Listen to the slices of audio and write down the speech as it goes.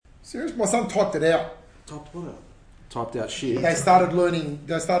Serious? My son typed it out. Typed what out? Typed out shit. They started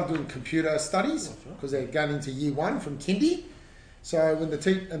doing computer studies because they're going into year 1 from kindy. So when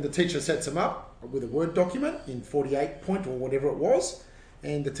the teacher sets them up with a Word document in 48 point or whatever it was,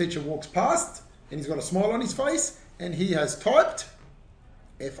 and the teacher walks past and he's got a smile on his face and he has typed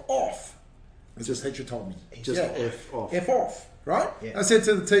F off, as the teacher told me. Just F off. F off, right? Yeah. I said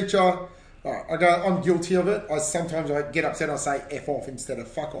to the teacher, I'm guilty of it. Sometimes I get upset and I say F off instead of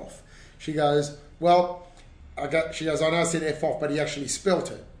fuck off. She goes, well, I know I said F off, but he actually spelt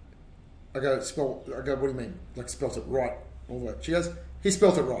it. I go, what do you mean? Like spelt it right? All that. She goes, he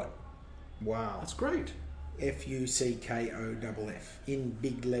spelt it right. Wow. That's great. Fuckoff in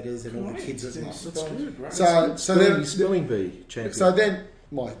big letters and all the kids as well. That's good, right? So then spelling bee champion. So then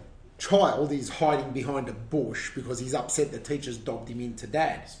my child is hiding behind a bush because he's upset the teacher's dobbed him into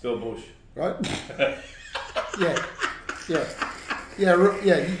dad. Spell bush. Right? Yeah,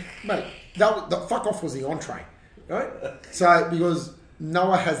 mate. The fuck off was the entree, right? So because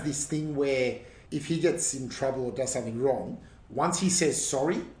Noah has this thing where if he gets in trouble or does something wrong, once he says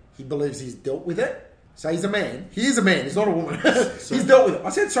sorry, he believes he's dealt with it. So he's a man. He is a man. He's not a woman. He's dealt with it. I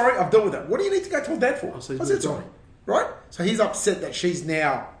said sorry. I've dealt with it. What do you need to go tell dad for? I said sorry. Right? So he's upset that she's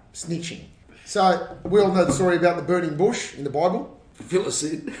now snitching. So we all know the story about the burning bush in the Bible. Fill us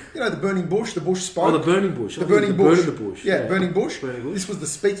in. You know the burning bush. The bush spoke. Oh, the burning bush. The burning bush. Burn the bush. Yeah, burning bush. Burning bush. This was the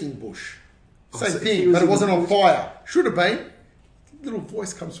speaking bush. Same so thing, but it wasn't on fire. Should have been. Little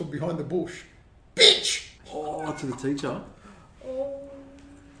voice comes from behind the bush. Bitch! Oh, to the teacher.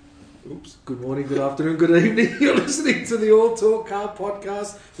 Oops. Good morning, good afternoon, good evening. You're listening to the All Talk Car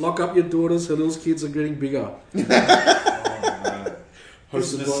podcast. Lock up your daughters, Halil's kids are getting bigger.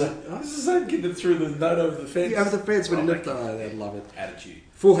 This is the same kid that threw the note over the fence. Yeah, over the fence, but he looked. Oh, they'd love it. Attitude.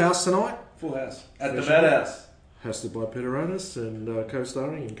 Full house tonight. Full house. At the Madhouse. Hosted by Peter Onis and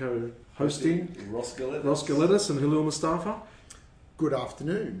co-starring and co-hosting Ross Galetas and Halil Mustafa. Good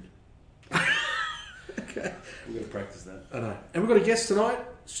afternoon. Okay. We're going to practice that. I know. And we've got a guest tonight,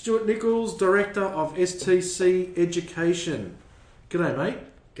 Stuart Nichols, Director of STC Education. G'day, mate.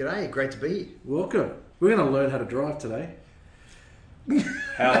 G'day, great to be here. Welcome. We're going to learn how to drive today.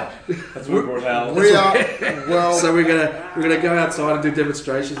 Hal. That's what we brought Hal. We are well. So we're gonna go outside and do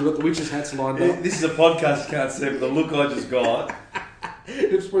demonstrations. We've got the witches' hats lined up. This is a podcast, you can't see, but the look I just got.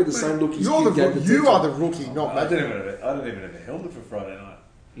 It's probably the same look. You are the rookie, not I me. don't even have a helmet for Friday night.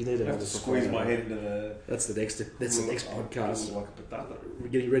 You need to I have to squeeze my head into the. That's the next podcast. Like a potato. We're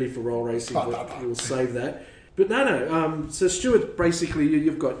getting ready for roll racing, but we'll save that. But no. So Stuart, basically,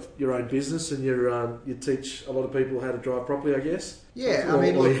 you've got your own business and you teach a lot of people how to drive properly, I guess. Yeah, I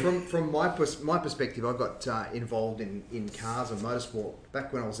mean, look, from my perspective, I got involved in cars and motorsport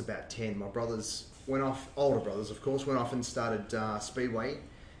back when I was about 10. My brothers went off, older brothers, of course, went off and started speedway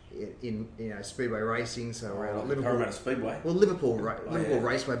in speedway racing. So around Liverpool, Parramatta Speedway. well, Liverpool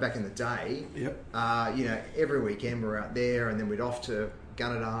Raceway back in the day. Yep. Every weekend we're out there, and then we'd off to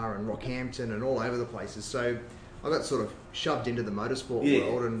Gunnedah and Rockhampton and all over the places. So I got sort of shoved into the motorsport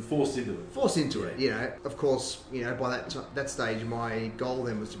world and forced into it. Of course, by that stage, my goal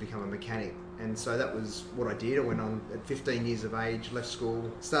then was to become a mechanic, and so that was what I did. I went on at 15 years of age, left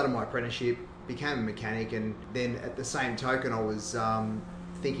school, started my apprenticeship, became a mechanic, and then at the same token, I was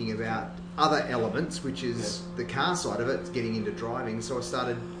thinking about other elements, which is the car side of it, getting into driving. So I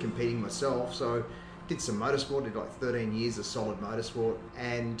started competing myself. So did some motorsport, did like 13 years of solid motorsport,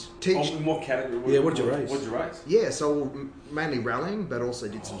 and teach. In what category? What did you race? What did you race? Yeah, so mainly rallying, but also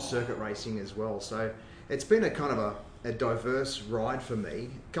did some circuit racing as well. So it's been a kind of a diverse ride for me.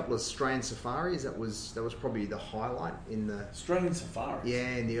 A couple of Australian safaris, that was probably the highlight in the Australian Safari.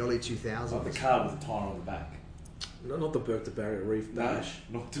 Yeah, in the early 2000s. Like the car with the tyre on the back. No, not the Burke to Barrier Reef dash.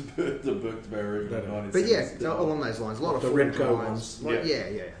 Not the Burke to Barrier Reef. No. But yeah, along those lines, a lot of the four-wheel Repco drives. ones.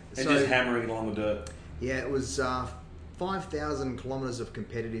 Yeah. And just hammering along the dirt. Yeah, it was 5,000 kilometres of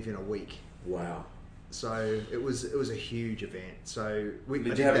competitive in a week. Wow. So it was a huge event. So I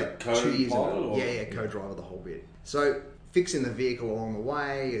did you have a co-pilot? Yeah, co-driver the whole bit. So fixing the vehicle along the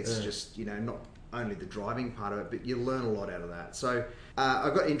way, it's just not only the driving part of it, but you learn a lot out of that. So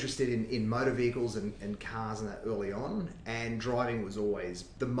I got interested in motor vehicles and cars and that early on, and driving was always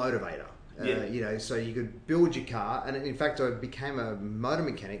the motivator. So you could build your car, and in fact I became a motor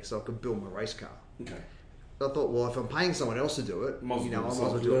mechanic so I could build my race car. Okay. I thought, well, if I'm paying someone else to do it, I might as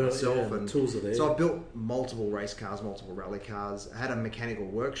well do it myself. Yeah, and the tools are there. So I built multiple race cars, multiple rally cars. I had a mechanical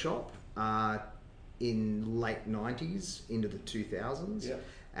workshop in late 90s into the 2000s. Yeah.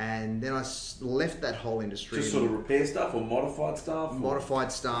 And then I left that whole industry. Just sort of repair stuff or modified stuff?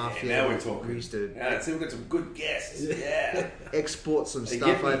 Modified stuff, yeah. Now we're talking. We used to see, we've got some good guests. Yeah. export some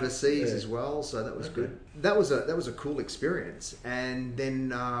stuff overseas as well, so that was good. That was a cool experience. And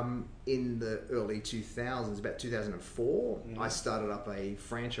then in the early 2000s, about 2004, I started up a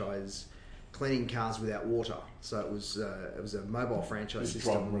franchise cleaning cars without water. So it was a mobile franchise Just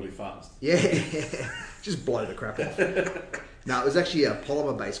system. drive them really fast. Yeah, just blow the crap off. No, it was actually a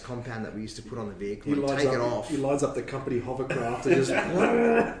polymer-based compound that we used to put on the vehicle and take it off. He lines up the company hovercraft and just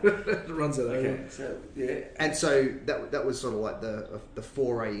runs it over. Okay, so, yeah. And so that was sort of like the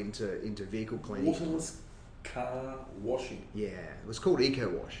foray into vehicle cleaning. Waterless car washing. Yeah, it was called Eco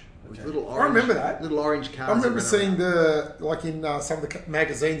Wash. It was Okay. little I orange, remember that. little orange cars. I remember that seeing ran around. in some of the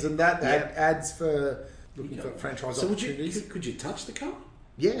magazines and that, they had Yeah. ads for looking for franchise So opportunities. could you touch the car?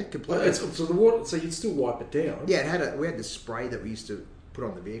 Yeah, completely. So the water, so you'd still wipe it down. Yeah, we had this spray that we used to put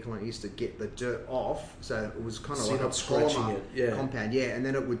on the vehicle, and it used to get the dirt off. So it was kind of So like you're a not scratching polymer it, yeah. compound. Yeah, and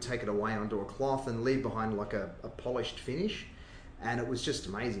then it would take it away onto a cloth and leave behind like a polished finish, and it was just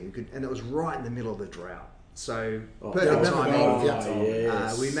amazing. And it was right in the middle of the drought. So perfect timing.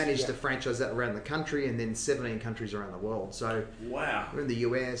 Yes. We managed to franchise that around the country, and then 17 countries around the world. So Wow. we're in the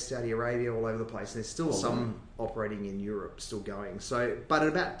US, Saudi Arabia, all over the place. And there's still some operating in Europe, still going. So, but at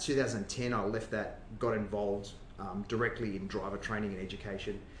about 2010, I left that, got involved directly in driver training and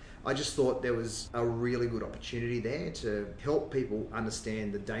education. I just thought there was a really good opportunity there to help people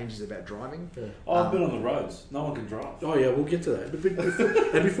understand the dangers about driving. Yeah. Oh, I've been on the roads. No one can drive. Oh yeah, we'll get to that.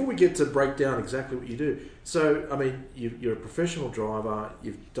 But before we get to break down exactly what you do, so I mean, you're a professional driver.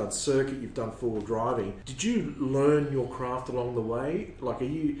 You've done circuit. You've done full driving. Did you learn your craft along the way? Like, are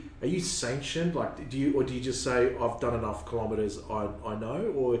you sanctioned? Like, do you just say I've done enough kilometres, I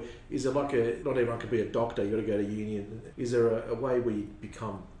know, or is it like not everyone can be a doctor? You got to go to union. Is there a way where you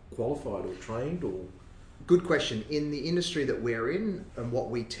become qualified or trained or? Good question. In the industry that we're in and what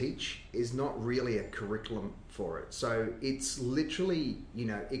we teach is not really a curriculum for it. So it's literally,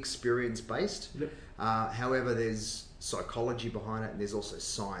 experience based. Yep. However, there's psychology behind it and there's also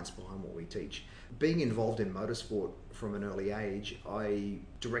science behind what we teach. Being involved in motorsport from an early age, I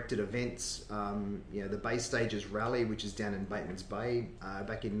directed events, the Bay Stages Rally, which is down in Bateman's Bay.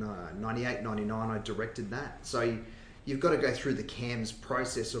 Back in 98, 99, I directed that. So you've got to go through the CAMS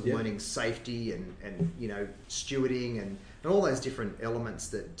process of learning safety and stewarding and all those different elements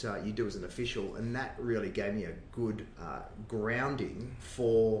that you do as an official, and that really gave me a good grounding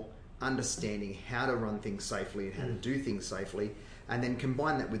for understanding how to run things safely and how to do things safely, and then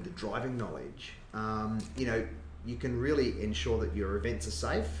combine that with the driving knowledge. You can really ensure that your events are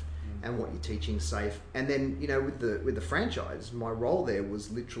safe and what you're teaching safe. And then, with the franchise, my role there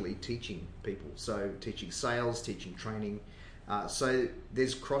was literally teaching people. So teaching sales, teaching training. So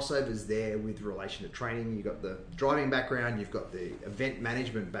there's crossovers there with relation to training. You've got the driving background, you've got the event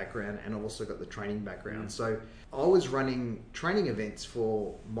management background, and I've also got the training background. So I was running training events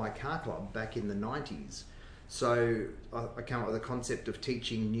for my car club back in the 90s. So I came up with the concept of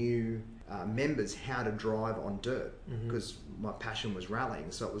teaching new members how to drive on dirt, because my passion was rallying.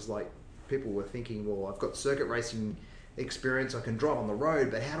 So it was like people were thinking, well, I've got circuit racing experience, I can drive on the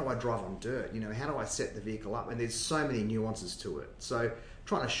road, but how do I drive on dirt? How do I set the vehicle up? And there's so many nuances to it. So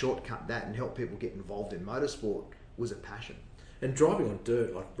trying to shortcut that and help people get involved in motorsport was a passion. And driving on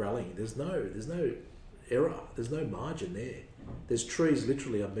dirt, like rallying, there's no error, there's no margin there. There's trees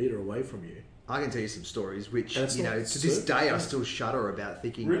literally a metre away from you. I can tell you some stories which, And it's to not this day, circuit. I still shudder about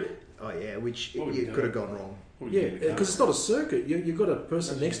thinking, Really? oh yeah, which What would you it do? could have gone wrong. Yeah, because it's not a circuit. You've got a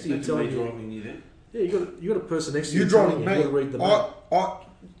person next to you telling you. driving you then. Yeah, you got a person next to You you driving telling you me? how to read the map.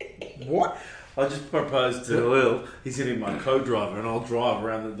 What? I just proposed to Lil. He's going to be my co-driver, and I'll drive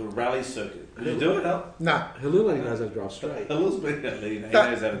around the rally circuit. Could you do it, Al? No. Halil only knows how to drive straight. Lil's been he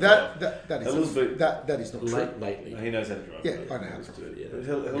knows how to drive. That Halil's been- that is not true. Lately. He knows how to drive. Yeah, I know how to do it, yeah.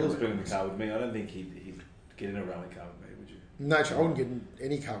 Halil's been in the car with me. I don't think he'd get in a rally car with me, would you? No, I wouldn't get in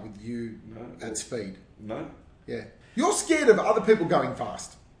any car with you No. at speed. No? Yeah. You're scared of other people going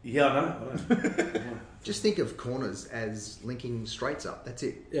fast. Yeah, I know. Just think of corners as linking straights up. That's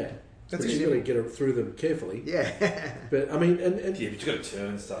it. Yeah. That's But it. you've got to get it through them carefully. Yeah. But I mean, and Yeah, but you've got to turn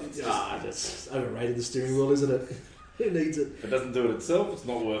and stuff. It's just, that's overrated, the steering wheel, isn't it? Who needs it? if it doesn't do it itself, it's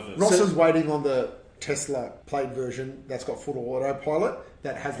not worth it. Ross is waiting on the Tesla plate version that's got full autopilot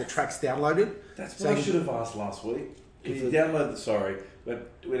that has the tracks downloaded. That's So what I he- should have asked last week. Can you download the... Sorry,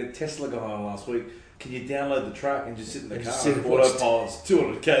 but when a Tesla got on last week, can you download the track and just sit in the And car just sit and and watch autopilot's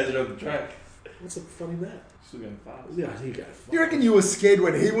 200 k's around the track? What's the fun in that? Still going fast. Yeah, you go. Fast. You reckon you were scared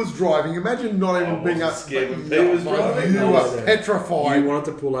when he was driving? Imagine not even I being wasn't scared when Pete was driving. You were petrified. You wanted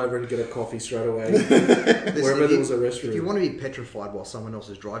to pull over and get a coffee straight away. Listen, Wherever if there you- was a restroom. If you want to be petrified while someone else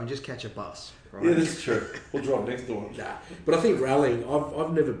is driving, just catch a bus. Right? Yeah, that's true. We'll drive next door. Nah, but I think rallying.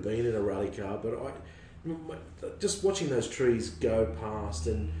 I've never been in a rally car, but just watching those trees go past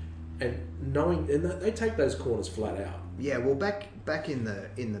and knowing, and they take those corners flat out. Yeah, well, back in the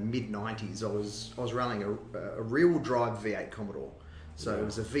mid '90s, I was rallying a rear-wheel drive V8 Commodore. So it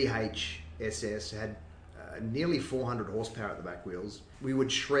was a VH SS, had nearly 400 horsepower at the back wheels. We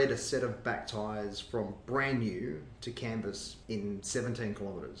would shred a set of back tyres from brand new to canvas in 17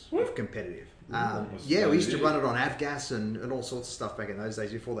 kilometres of competitive. Yeah, we used to run it on avgas and all sorts of stuff back in those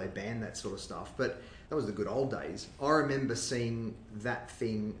days before they banned that sort of stuff. But that was the good old days. I remember seeing that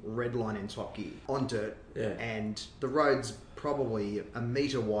thing redline in top gear on dirt, and the road's probably a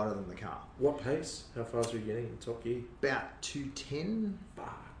metre wider than the car. What pace? How fast were you getting in top gear? About 210.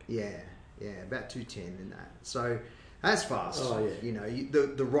 Fuck. Yeah, about 210 in that. So that's fast. Oh, yeah. You know,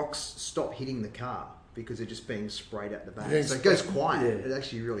 the rocks stop hitting the car because they're just being sprayed at the back. Yeah, So it goes quiet. yeah. It's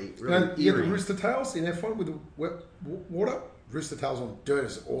actually really You know the eerie. rooster tails in F1 with the wet water? Rooster tails on dirt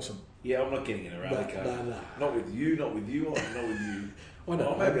is awesome. Yeah, I'm not getting in a rally car. No. Not with you, not with you, not with you. I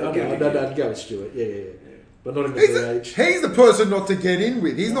know. Oh, maybe I I'll get know. it. No, go with Stuart. Yeah. But not in the He's VH. the person not to get in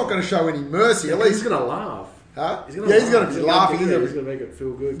with. He's not going to show any mercy. At He's least, going to laugh. huh? He's He's going to going to be laughing. He's going to make it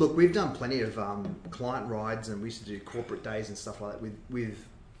feel good. Look, we've done plenty of client rides, and we used to do corporate days and stuff like that with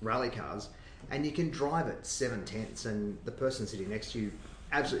rally cars. And you can drive at 7/10, and the person sitting next to you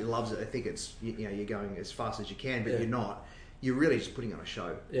absolutely loves it. They think it's you're going as fast as you can, but you're not. You're really just putting on a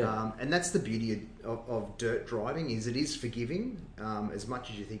show. Yeah. And that's the beauty of dirt driving, is it is forgiving as much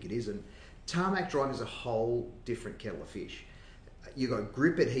as you think it is. And tarmac driving is a whole different kettle of fish. You've got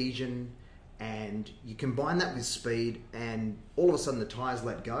grip adhesion, and you combine that with speed, and all of a sudden the tyres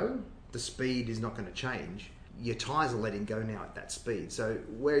let go. The speed is not going to change. Your tyres are letting go now at that speed. So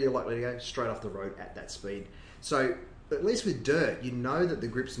where you're likely to go? Straight off the road at that speed. So at least with dirt, you know that the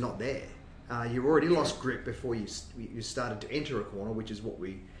grip's not there. You've already lost grip before you started to enter a corner, which is what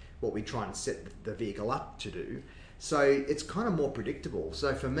we try and set the vehicle up to do. So it's kind of more predictable.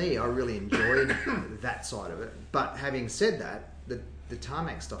 So for me, I really enjoyed that side of it. But having said that, the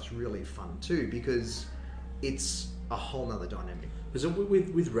tarmac stuff's really fun too, because it's a whole nother dynamic. Because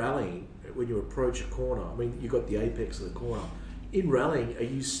with rallying, when you approach a corner, I mean, you've got the apex of the corner. In rallying, are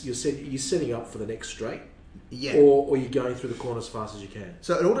you setting up for the next straight? Yeah. Or you're going through the corner as fast as you can?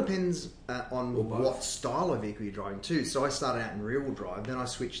 So it all depends on Or both. what style of vehicle you're driving too. So I started out in rear-wheel drive, then I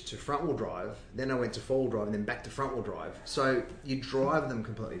switched to front-wheel drive, then I went to four-wheel drive, and then back to front-wheel drive. So you drive them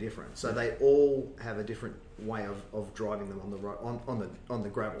completely different. So they all have a different way of driving them on the road, on the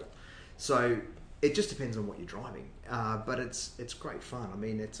gravel. So it just depends on what you're driving. But it's great fun. I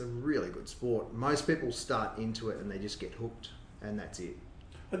mean, it's a really good sport. Most people start into it and they just get hooked, and that's it.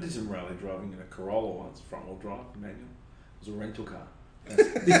 I did some rally driving in a Corolla once, front wheel drive, manual. It was a rental car.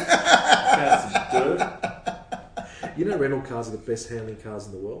 Found some dirt. You know, rental cars are the best handling cars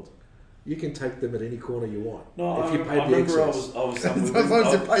in the world. You can take them at any corner you want. No, if you I paid the remember excess. I was somewhere As long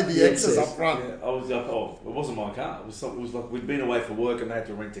as you pay the excess excess. up front. Yeah, I was like, it wasn't my car. It was like we'd been away for work and they had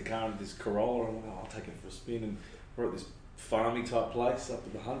to rent a car in this Corolla, and I went, I'll take it for a spin. And we're at this farming type place up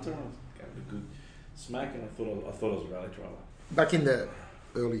at the Hunter, and I was going a good smack, and I thought I was a rally driver. Back in the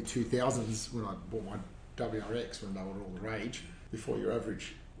early 2000s, when I bought my WRX, when they were all the rage, before your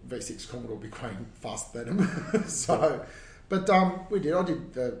average V6 Commodore became faster than them. So, but I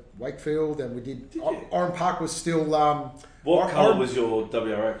did Wakefield, and we did. Oran Park was still. What colour was your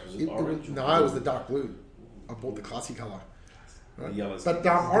WRX? Was it orange? No, it was the dark blue. I bought the classy colour. The yellow. But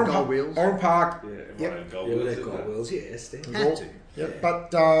gold wheels? Oran Park. Yeah, everyone Yep. had gold Yeah, wheels, they've didn't got they? wheels. Yeah, Stan. Had to. Yeah, Yeah. but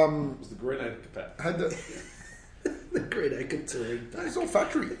It was the green cap. had the. The Green Acre Touring. It was all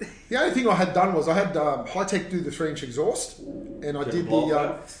factory. The only thing I had done was I had High-Tech do the 3-inch exhaust, and I did the.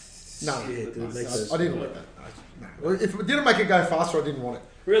 No, Yeah, it makes those- I didn't like that. No. If it didn't make it go faster, I didn't want it.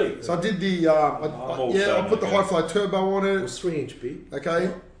 Really? So I did the. I put the high flow turbo on It it. was 3-inch big.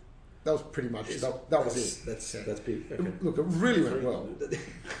 Okay, that was pretty much it. That was it. That's big. Okay. Look, it really went well.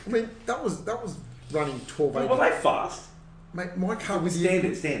 I mean, that was running 1280. Were they fast? Mate, my car was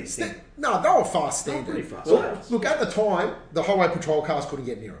Standard. No, they were fast standard. pretty fast. Look, at the time, the highway patrol cars couldn't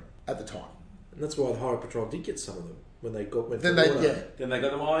get near them. At the time, And that's why the Highway Patrol did get some of them when they went then for they water. Then they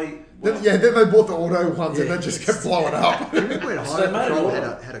got them. then they bought the auto ones and they just kept blowing up. Remember when So Highway they made Patrol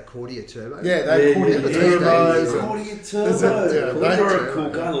it had a Cordia turbo? Yeah, they Yeah, caught it yeah, the yeah, turbos. yeah. and- Turbo. Yeah, You were a cool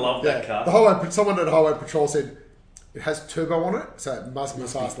guy. I love that car. Someone at Highway Patrol said, It has turbo on it, so it must be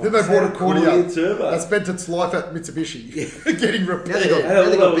fast. fast. Then they bought a Cordia Cordia turbo. that spent its life at Mitsubishi getting Now repaired. they got, Hell, now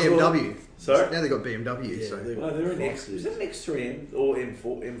they that got was BMW. Sorry? Now they got BMW. Yeah, so Well, they're an X. Is that an X3M or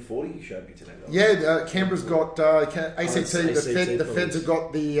M40 you showed me today? Yeah, Canberra's got ACT. ACT The Feds have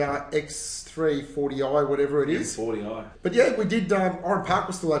got the X340i, whatever it is. M40i. But yeah, we did. Oran Park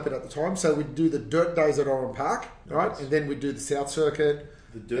was still open at the time, so we'd do the dirt days at Oran Park, right? And then we'd do the South Circuit.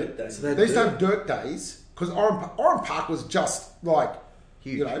 The dirt days. So They used to have dirt days because Oran Park was just like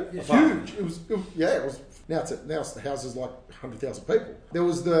huge. you know, farm. huge. It was yeah. It was now it's the houses like 100,000 people. There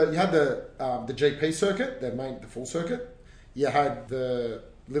was you had the GP circuit, the full circuit. You had the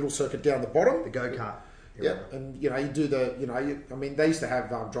little circuit down the bottom, The go-kart. yeah, and you know you do I mean they used to have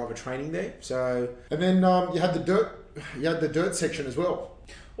driver training there. So and then you had the dirt section as well.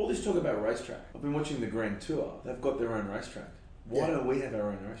 All this talk about racetrack. I've been watching the Grand Tour. They've got their own racetrack. Why don't we have our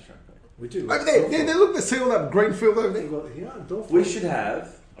own racetrack? We do. Over there, look, see all that green field over there. Yeah, Dorfront. We should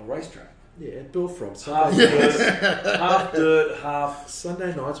have a racetrack. Yeah, at Dorfront. Half dirt, half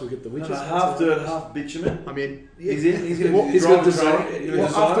Sunday nights we get the no, witches. no, half dirt, half bitumen. I mean, He's going Well, to he's gonna design- He's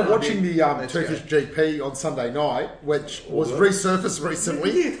Well, after it. watching the Let's Turkish GP on Sunday night, which was Well, resurfaced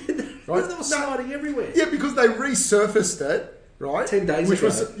recently, right? There was sliding everywhere. Yeah, because they resurfaced it, right? 10 days which ago.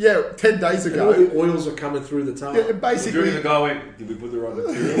 was 10 days And all ago. the oils are coming through the tar. Yeah, During basically, the guy went, did we put the right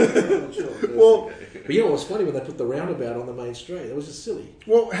material? I'm not sure. well, But you know what's funny when they put the roundabout on the main street? That was just silly.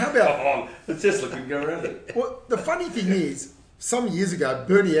 how about? The Tesla couldn't go around it. Well, the funny thing is, some years ago,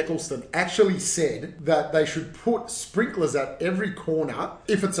 Bernie Eccleston actually said that they should put sprinklers at every corner.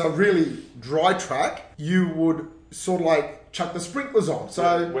 If it's a really dry track, you would sort of like chuck the sprinklers on.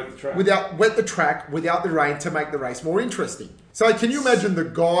 So Wet the track. wet the track without the rain to make the race more interesting. So can you imagine the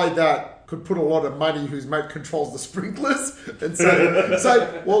guy that could put a lot of money whose mate controls the sprinklers and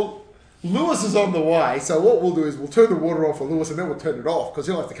say, well, Lewis is on the way, so what we'll do is we'll turn the water off for Lewis and then we'll turn it off because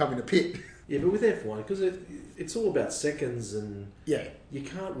he'll have to come in a pit. Yeah, but with F1, because it's all about seconds and Yeah. you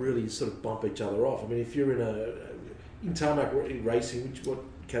can't really sort of bump each other off. I mean, if you're in tarmac racing, what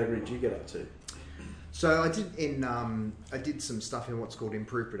category do you get up to? So I did some stuff in what's called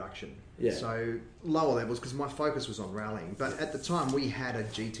improved production. Yeah. So lower levels because my focus was on rallying. But at the time we had a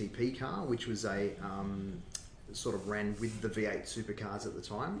GTP car, which was a sort of ran with the V8 supercars at the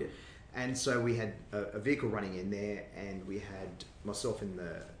time. Yeah. And so we had a vehicle running in there, and we had myself in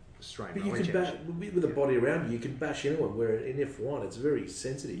the Australian But you Rally can bash, Championship. with a body around you, you can bash anyone, where in F1 it's very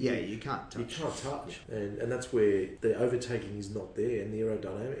sensitive. Yeah, you can't touch. You can't touch. And that's where the overtaking is not there and the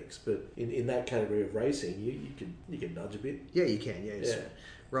aerodynamics. But in that category of racing, you can nudge a bit. Yeah, you can. Yeah, it's Yeah.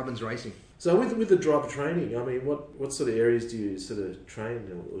 Robbins Racing. So with the driver training, I mean, what sort of areas do you sort of train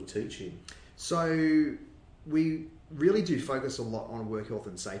or teach in? So we really do focus a lot on work health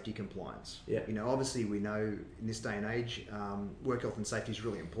and safety compliance. Yeah. You know, obviously we know in this day and age, work health and safety is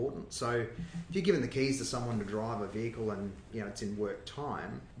really important. So if you're given the keys to someone to drive a vehicle and, you know, it's in work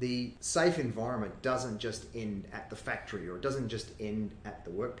time, the safe environment doesn't just end at the factory or it doesn't just end at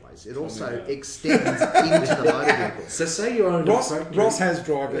the workplace. It also extends into the motor vehicle. So say you own a factory. Ross has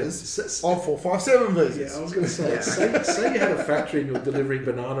drivers of 457 Yeah, visas. I was going to say, Yeah. say you had a factory and you're delivering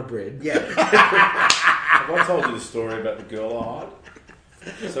banana bread. Yeah. Have I told you the story about the girl I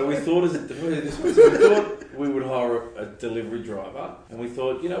hired? So we thought we would hire a delivery driver, and we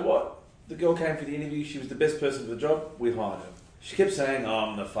thought, you know what? The girl came for the interview. She was the best person for the job. We hired her. She kept saying,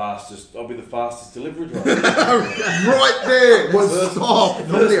 I'll be the fastest delivery driver. Right there was stop.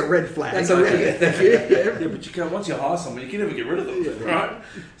 Normally a red flag. That's a Yeah, but you can't. Once you hire someone, you can never get rid of them, right?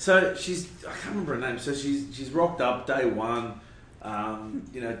 So I can't remember her name. So she's rocked up day one.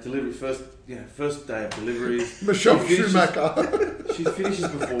 Delivery first day of deliveries. Michelle She finishes- Schumacher. She finishes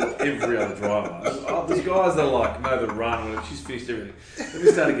before every other driver. There's guys that know the run. She's finished everything. Then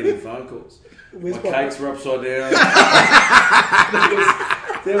we started getting phone calls. My cakes were upside down.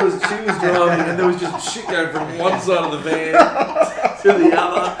 She was driving, and there was just shit going from one side of the van to the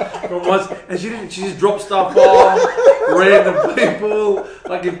other. And she just dropped stuff off, random people.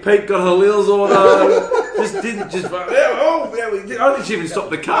 Like if Pete got Halil's order, I don't think she even stopped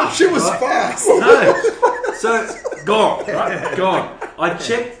the car. She was right? fast. No. So, gone, right? Gone. I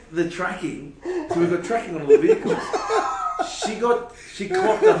checked the tracking. So we've got tracking on all the vehicles. She clocked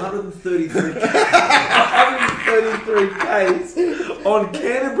 133 Ks on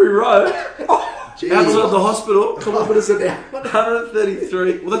Canterbury Road. Outside the hospital. Kilometres an hour.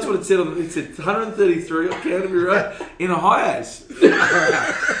 133. Well, that's what it said on it. said 133 on Canterbury Road in a high ace.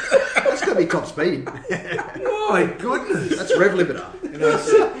 That's going to be top speed. My goodness. That's rev limiter.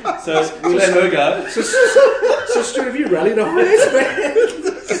 So we let her go. So Stu, have you rallied a high man?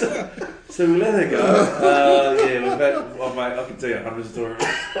 So we let her go. Yeah, we've had, oh, mate, I can tell you 100 stories.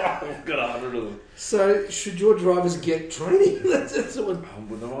 I've got 100 of them. So, should your drivers get training? That's what...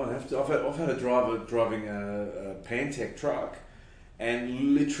 Well, no, I have to. I've had a driver driving a Pantech truck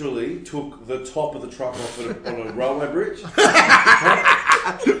and literally took the top of the truck off on a railway bridge.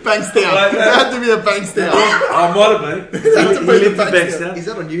 Bankstown. Like There had to be a Bankstown. I might have been. He lived in Bankstown. Is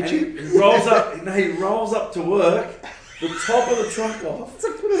that on YouTube? And he rolls up. No, he rolls up to work. The top of the truck off.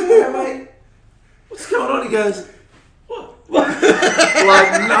 Hey, mate, what's going on? He goes, what?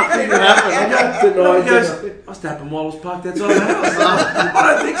 Like nothing happened. He goes, must happen while I was parked outside the house.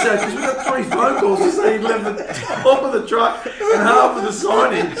 I don't think so, because we got 3 phone calls to say he left the top of the truck and half of the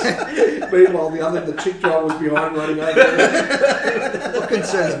signage. Meanwhile, the chick driver was behind running over. What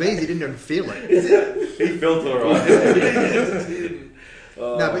concerns me is he didn't even feel it. He felt alright.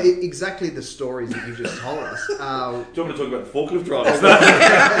 No, but exactly the stories that you just told us. Do you want me to talk about the forklift drivers?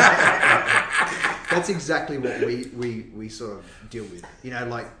 That's exactly what we sort of deal with. You know,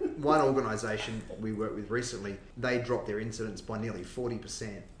 like one organisation we worked with recently, they dropped their incidents by nearly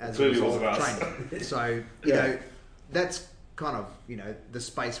 40% as a result of training. So, you know, that's kind of, you know, the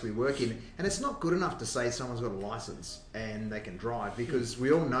space we work in. And it's not good enough to say someone's got a licence and they can drive, because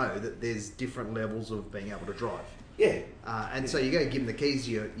we all know that there's different levels of being able to drive. Yeah. And so you go give them the keys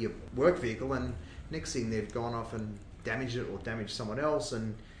to your work vehicle, and next thing they've gone off and damaged it or damaged someone else,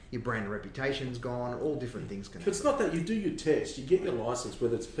 and your brand and reputation's gone. All different things can happen. But it's not that. You do your test, you get your licence,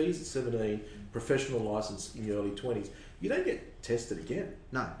 whether it's P's at 17, professional licence in your early 20s. You don't get tested again.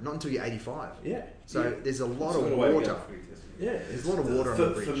 No, not until you're 85. Yeah. So there's a lot That's of the way to water. go. Yeah. There's a lot of water on the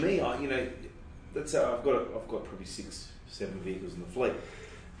bridge. For me, you know, that's how I've got probably 6, 7 vehicles in the fleet.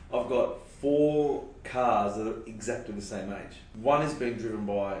 I've got 4 cars that are exactly the same age. One is being driven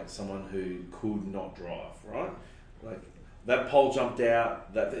by someone who could not drive, right? Like that pole jumped out.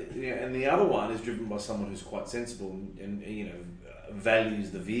 And the other one is driven by someone who's quite sensible and you know,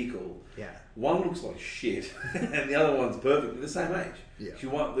 values the vehicle. Yeah. One looks like shit, and the other one's perfect. They're the same age. Yeah. You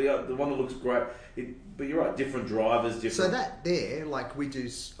want the one that looks great. But you're right, different drivers, different. So that there, like we do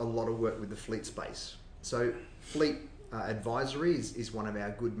a lot of work with the fleet space. So fleet advisory is one of our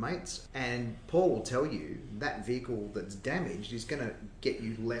good mates, and Paul will tell you that vehicle that's damaged is going to get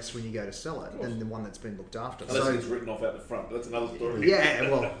you less when you go to sell it than the one that's been looked after. Unless So it's written off out the front, but that's another story. yeah,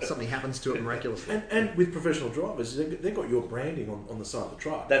 well, something happens to it miraculously. And with professional drivers, they've got your branding on the side of the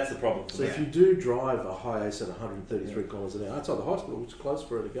truck. That's the problem. So if you do drive a high ace at 133 kilometres an hour outside the hospital, which is close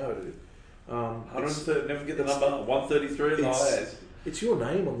for her to go to, 130, never get the number, 133 it's your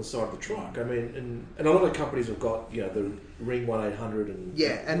name on the side of the truck. I mean, and a lot of companies have got, you know, the Ring 1-800 and...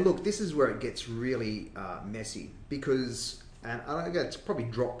 Yeah, and look, this is where it gets really messy, because, and I'm going to probably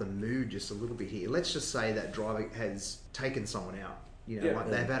drop the mood just a little bit here. Let's just say that driver has taken someone out. You know,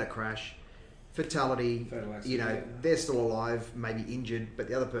 they've had a crash, fatality, you know, they're still alive, maybe injured, but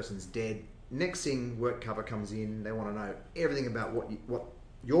the other person's dead. Next thing, work cover comes in, they want to know everything about what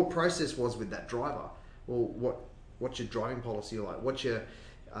your process was with that driver. Well, what's your driving policy like? What's your,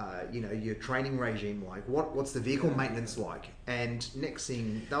 your training regime like? What's the vehicle maintenance like? And next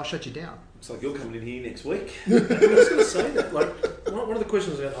thing, they'll shut you down. It's like you're coming in here next week. I was going to say that. Like, one of the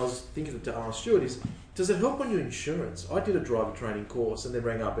questions I was thinking to ask Stuart is, does it help on your insurance? I did a driver training course and then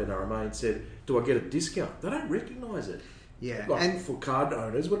rang up NRMA and said, do I get a discount? They don't recognise it. Yeah, like and for car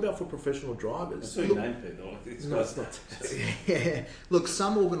owners, what about for professional drivers? That's what you name people. It's not. Yeah. Look,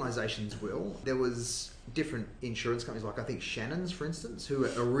 some organisations will. There was different insurance companies, like I think Shannon's, for instance, who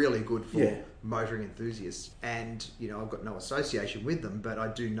are really good for motoring enthusiasts. And, you know, I've got no association with them, but I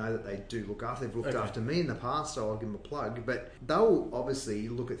do know that they do look after. They've looked after me in the past, so I'll give them a plug. But they'll obviously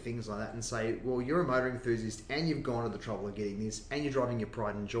look at things like that and say, well, you're a motoring enthusiast and you've gone to the trouble of getting this and you're driving your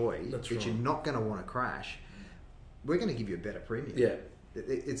pride and joy, That's but right. you're not going to want to crash. We're going to give you a better premium. Yeah.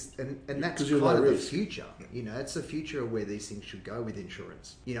 It's and that's 'Cause you're kind low of the risk. future. You know, it's the future of where these things should go with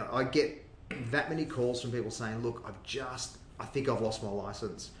insurance. You know, I get that many calls from people saying, look, I think I've lost my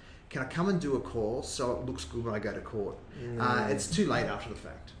license. Can I come and do a course so it looks good when I go to court? It's too late after the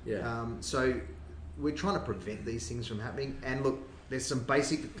fact. Yeah. So we're trying to prevent these things from happening. And look, there's some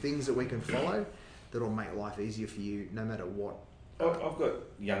basic things that we can follow that'll make life easier for you no matter what. I've got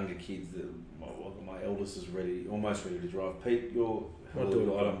younger kids that my eldest is almost ready to drive. Pete,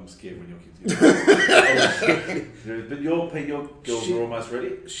 I'm scared when your kids get ready. But your girls are almost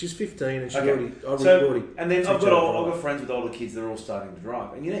ready. She's 15 and Okay. already. And then I've got friends with older kids that are all starting to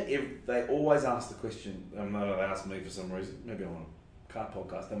drive. And you know, they always ask the question. They ask me for some reason. Maybe I'm on a car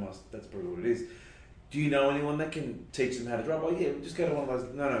podcast. That's probably what it is. Do you know anyone that can teach them how to drive? Oh yeah, just go to one of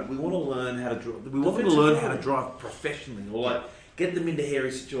those. No, we want to learn how to drive. We want them to learn how to drive professionally, or like get them into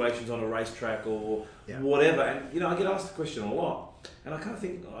hairy situations on a racetrack or Yeah. whatever. And, you know, I get asked the question a lot. And I kind of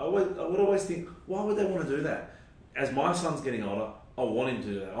think, I would always think, why would they want to do that? As my son's getting older, I want him to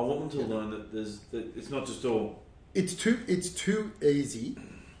do that. I want them to learn that it's not just all... It's too easy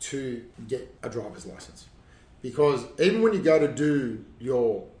to get a driver's license, because even when you go to do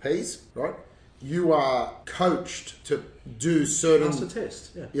your P's, right, you are coached to do certain... Pass the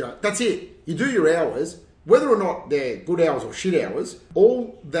test, yeah. You know, that's it. You do your hours, whether or not they're good hours or shit hours.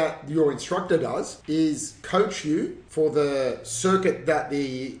 All that your instructor does is coach you for the circuit that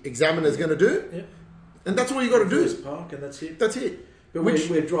the examiner's going to do, Yeah. and that's all you got to do. First park, and that's it. That's it. But when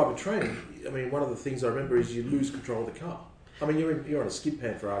we're driver training, I mean, one of the things I remember is you lose control of the car. I mean, you're on a skid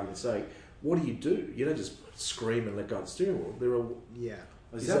pad, for argument's sake. What do? You don't just scream and let go of the steering wheel. There are... Yeah.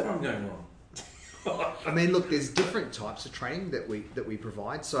 Is that where I'm going wrong? I mean, look, there's different types of training that we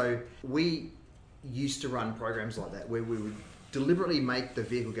provide. So we used to run programs like that where we would deliberately make the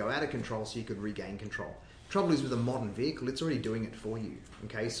vehicle go out of control so you could regain control. Trouble is, with a modern vehicle, it's already doing it for you.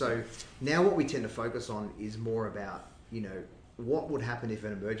 Okay, so now what we tend to focus on is more about, you know, what would happen if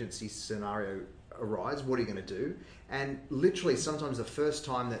an emergency scenario arises? What are you going to do? And literally, sometimes the first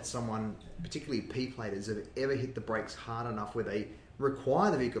time that someone, particularly P-platers, have ever hit the brakes hard enough where they require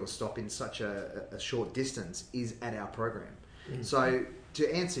the vehicle to stop in such a short distance is at our program. So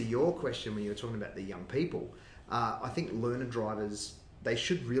to answer your question when you were talking about the young people, I think learner drivers, they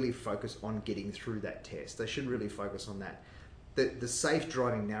should really focus on getting through that test. They should really focus on that. The safe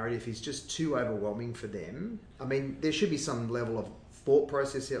driving narrative is just too overwhelming for them. I mean, there should be some level of thought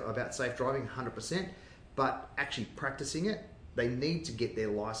process here about safe driving, 100%, but actually practicing it, they need to get their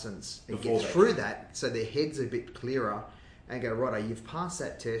license and Before get that. through that so their head's a bit clearer and go, righto, you've passed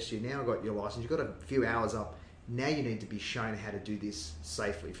that test, you've now got your license, you've got a few hours up, now you need to be shown how to do this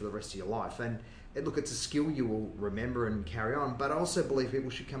safely for the rest of your life. And look, it's a skill you will remember and carry on, but I also believe people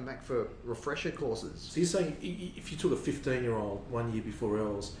should come back for refresher courses. So you're saying if you took a 15-year-old 1 year before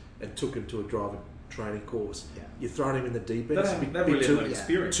Els and took him to a driver training course, Yeah. you're throwing him in the deep end. They It's a don't bit really too, have an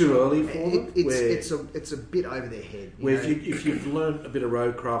experience. too early for them. It's a bit over their head. Where know? if you've learned a bit of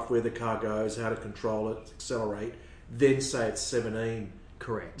roadcraft, where the car goes, how to control it, accelerate, then say it's 17,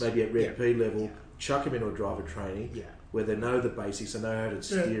 Correct. maybe at Red Yeah. P level, Yeah. chuck them into a driver training Yeah. where they know the basics, they know how to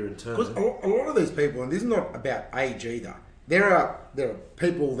steer and turn. Because a lot of these people, and this is not about age either. There are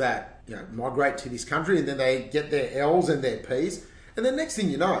people that, you know, migrate to this country and then they get their L's and their P's, and then next thing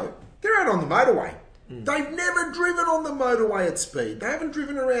you know, they're out on the motorway. They've never driven on the motorway at speed. They haven't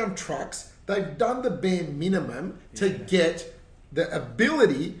driven around trucks. They've done the bare minimum to get the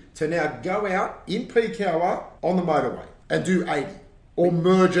ability to now go out in peak hour on the motorway and do 80 or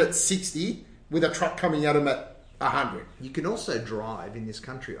merge at 60 with a truck coming at them at 100. You can also drive in this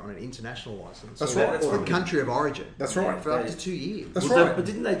country on an international license. That's or, right. Or a country of origin. That's right. For up to 2 years. That's Well, right. But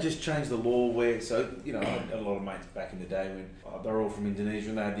didn't they just change the law where, so, you know, I had a lot of mates back in the day when they were all from Indonesia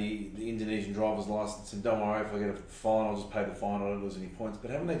and they had the Indonesian driver's license, and don't worry, if I get a fine, I'll just pay the fine, I don't lose any points.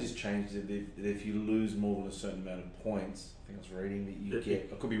 But haven't they just changed it that if you lose more than a certain amount of points, I think I was reading that you get,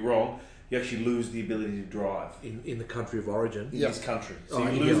 I could be wrong, you actually lose the ability to drive in the country of origin. in Yeah. this country. So Oh,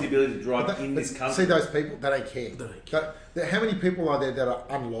 you lose yeah. the ability to drive But in this country. See those people, they don't care. They don't care. How many people are there that are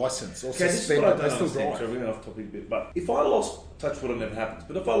unlicensed or Okay, this is suspended? what I They don't still understand. drive. So we're going off topic a bit, but if I lost, touch wood, it never happens.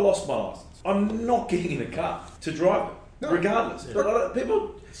 But if I lost my license, I'm not getting in a car to drive it, No. regardless. Yeah. But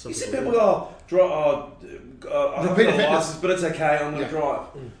people, Some you see people people go, I haven't Repeat got a offenders. license, but it's okay. I'm going to Yeah. drive.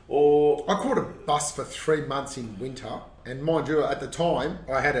 Or I caught a bus for 3 months in winter, and mind you, at the time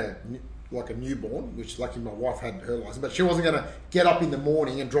I had a newborn, which lucky my wife had her license, but she wasn't going to get up in the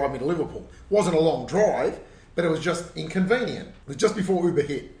morning and drive me to Liverpool. Wasn't a long drive, but it was just inconvenient. It was just before Uber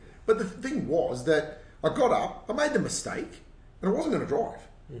hit. But the thing was that I got up, I made the mistake, and I wasn't going to drive,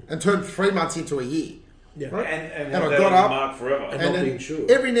 and turned 3 months into a year. Yeah. Right? and And I that got was up, marked forever. And And not then being sure.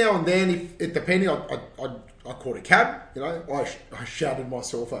 every now and then, if it depending, I caught a cab. You know, I shouted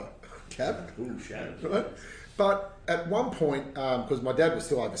myself a cab. Ooh, shattered. Right? But at one point, because my dad was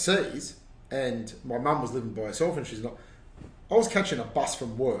still overseas and my mum was living by herself and she's not, I was catching a bus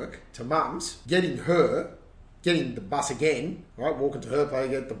from work to mum's, getting the bus again, right, walking to her place,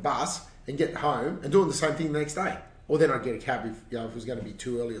 get the bus and get home and doing the same thing the next day. Or then I'd get a cab if it was going to be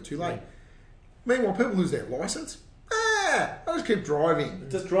too early or too late. Meanwhile, people lose their licence. I just keep driving.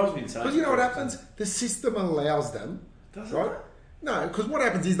 It just drives me insane. Because you know what happens? The system allows them, Does it? right? No, because what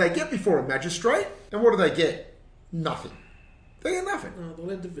happens is they get before a magistrate, and what do? Nothing. They get nothing. No,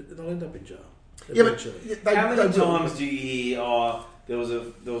 they'll end up in jail. Yeah, but Eventually. How many will. times do you hear, there was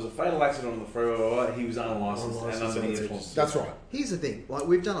a fatal accident on the freeway, he was unlicensed and Unlicensed, under the that's influence? That's right. Here's the thing. Like,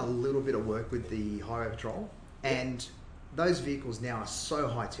 we've done a little bit of work with the Highway Patrol, and those vehicles now are so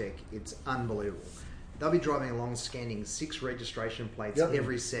high tech, it's unbelievable. They'll be driving along scanning 6 registration plates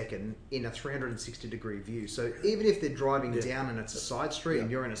every second in a 360 degree view. So even if they're driving down and it's a side street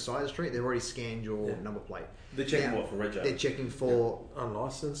and you're in a side street, they've already scanned your number plate. They're checking what for rego? They're checking for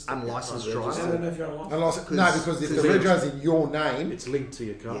unlicensed drivers. I don't know if you're unlicensed. No, because if the rego's in your name, It's linked to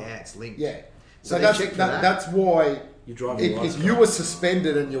your car. Yeah, it's linked. yeah. So Well, they check for that. that's why You drive your wife's if you car. were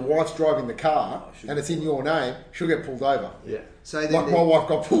suspended and your wife's driving the car and it's in your name, she'll get pulled over. Yeah. So then Like my wife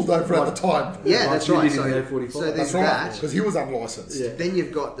got pulled over at the time. yeah, Like that's you right. did in So, the A45. so there's That's right, that. because he was unlicensed. Yeah. Then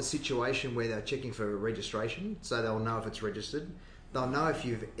you've got the situation where they're checking for registration, so they'll know if it's registered. They'll know if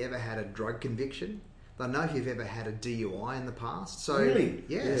you've ever had a drug conviction. They'll know if you've ever had a DUI in the past. So Really?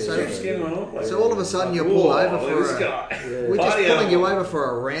 yeah. Yeah, So, yeah. Scanning my number plate. so all of a sudden you're Whoa, pulled over look at for this a. guy. We're just Bloody pulling you hell. over for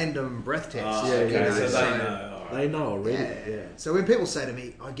a random breath test. Ah, Yeah, okay, yeah, so yeah. they know. They know already. Yeah. So when people say to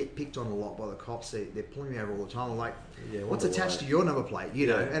me, I get picked on a lot by the cops, they're pulling me over all the time. I'm like, Yeah, what's wonder attached why. to your number plate? You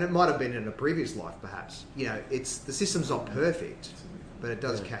know, Yeah. and it might have been in a previous life, perhaps. You know, it's the system's not perfect, but it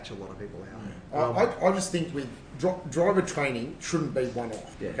does catch a lot of people out. I just think with driver training shouldn't be one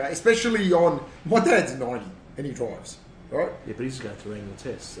off. Yeah. Okay, especially on my dad's 90 and he drives, right? Yeah, but he's going through annual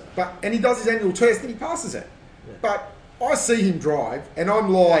tests. So. And he does his annual test and he passes it. Yeah. But I see him drive and I'm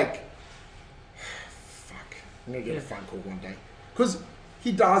like, fuck, I'm gonna get a phone call one day because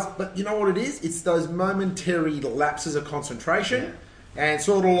he does. But you know what it is? It's those momentary lapses of concentration, and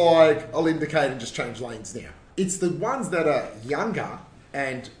sort of like I'll indicate and just change lanes now. It's the ones that are younger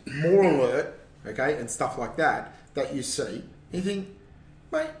and more alert, okay, and stuff like that that you see. You think,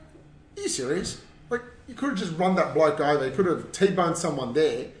 mate, are you serious? Like, you could have just run that bloke over, you could have T-boned someone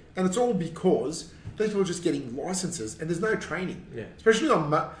there, and it's all because people are just getting licenses and there's no training. Yeah. Especially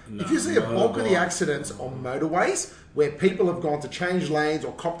on, if you see a bulk of the accidents on motorways where people have gone to change lanes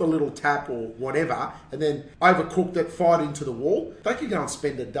or copped a little tap or whatever and then overcooked it, fired into the wall, they could go and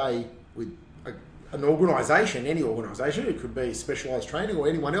spend a day with an organisation, any organisation, it could be specialised training or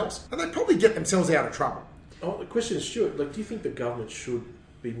anyone else, and they'd probably get themselves out of trouble. Oh, the question is, Stuart, like, do you think the government should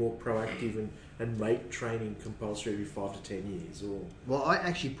be more proactive and make training compulsory every 5 to 10 years? Or Well, I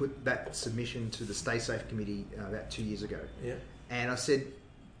actually put that submission to the Stay Safe Committee about 2 years ago. yeah, And I said,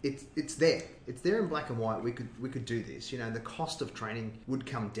 it's there. It's there in black and white. We could do this. You know, the cost of training would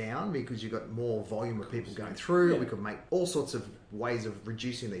come down because you've got more volume of people going through. Yeah. We could make all sorts of ways of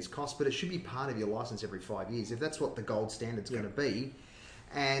reducing these costs, but it should be part of your license every 5 years if that's what the gold standard's going to be.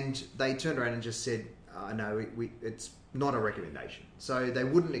 And they turned around and just said, no, it's not a recommendation. So they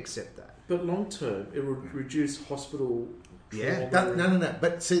wouldn't accept that. but long term, it would reduce hospital. Yeah. trauma. No.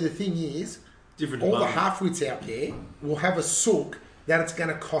 But see, the thing is, Different all the department. half-wits out there will have a sook that it's going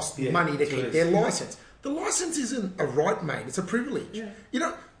to cost money to so keep it's- their licence. The licence isn't a right, mate. It's a privilege. Yeah. You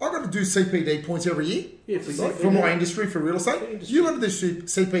know, I've got to do CPD points every year. Yeah, For my industry, for real estate. industry. You've got to do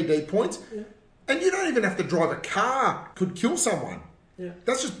CPD points. Yeah. And you don't even have to drive a car. Could kill someone. Yeah.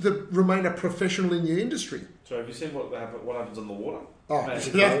 That's just to remain a professional in your industry. So have you seen what happens on the water? Oh, Man,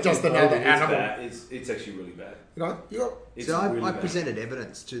 that's just another it's animal. bad. It's actually really bad. You know, you got... It's So really I bad. presented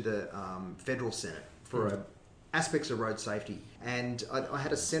evidence to the federal Senate for aspects of road safety, and I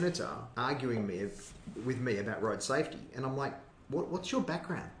had a senator arguing with me about road safety, and I'm like, "What's your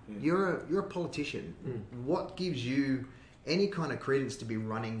background? You're a politician. What gives you any kind of credence to be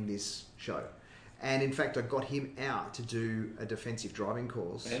running this show?" And in fact, I got him out to do a defensive driving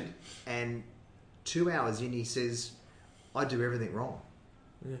course, and 2 hours in, he says, "I do everything wrong."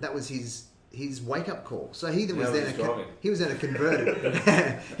 Yeah. That was his wake up call. So he How was was then his driving? he was then a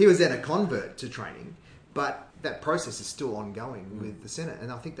converted. He was then a convert to training, but that process is still ongoing with the Senate,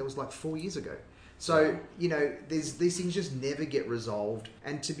 and I think that was like 4 years ago. So you know, these things just never get resolved,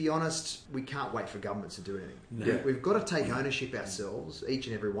 and to be honest, we can't wait for governments to do anything. No. We've got to take ownership ourselves, each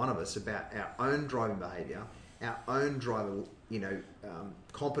and every one of us, about our own driving behaviour, our own driver,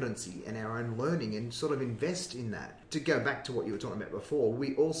 competency, and our own learning, and sort of invest in that. To go back to what you were talking about before,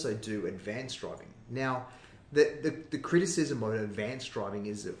 we also do advanced driving. Now, the criticism of advanced driving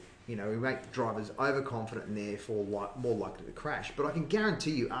is that we make drivers overconfident and therefore more likely to crash. But I can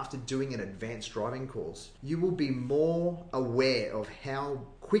guarantee you, after doing an advanced driving course, you will be more aware of how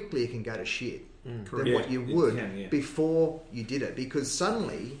quickly it can go to shit than Yeah, what you it would can, yeah. before you did it. Because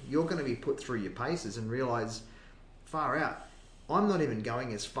suddenly you're going to be put through your paces and realise, far out, I'm not even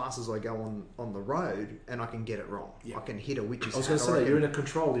going as fast as I go on the road, and I can get it wrong. Yeah. I can hit a witch's I was hat. going to or I say, can- you're in a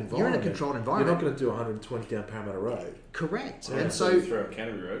controlled environment. You're in a controlled environment. You're not going to do 120 down Parramatta Road. Correct. Yeah. And So so you throw up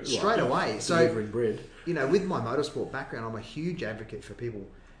Canterbury Road. straight away. So delivering bread. with my motorsport background, I'm a huge advocate for people,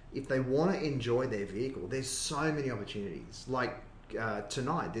 if they want to enjoy their vehicle, there's so many opportunities. Like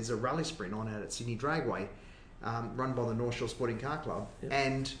tonight, there's a rally sprint on out at Sydney Dragway, run by the North Shore Sporting Car Club,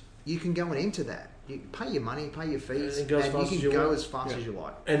 and you can go and enter that. You pay your money, pay your fees, And go as and fast you as can you go want. as fast Yeah. as you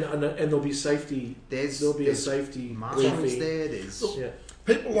like. And there'll be safety. There'll be a safety marshals briefing. there. There's Yeah.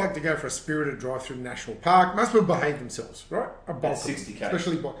 People like to go for a spirited drive through National Park. Most people behave themselves, right? A bulk of them, 60K.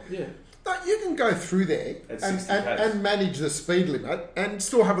 especially Yeah. No, you can go through there At and, 60 and, k's. and manage the speed limit and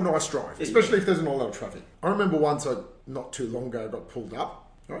still have a nice drive, especially if there's not a lot of traffic. I remember once, not too long ago, I got pulled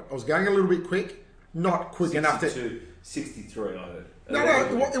up. Right? I was going a little bit quick, not quick enough to... 63, I heard. No,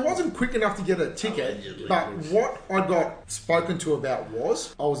 it wasn't quick enough to get a ticket, but what I got spoken to about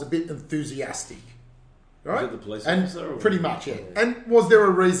was I was a bit enthusiastic. Right? Was it the police and officer or- pretty much, yeah. And was there a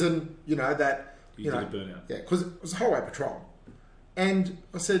reason, that... You did a burnout. Yeah, because it was highway patrol. And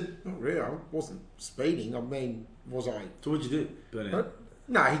I said, not really, I wasn't speeding. I mean, was I? So what'd you do? Burnout. Right?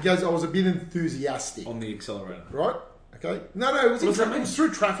 No, he goes, I was a bit enthusiastic. On the accelerator. Right? Okay. No, it was, What does that it mean? was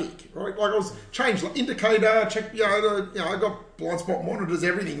through traffic. Right? Like I was changed, like indicator, check, I got blind spot monitors,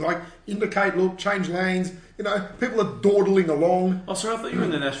 everything. Like indicate, look, change lanes. People are dawdling along. Oh, sorry, I thought you were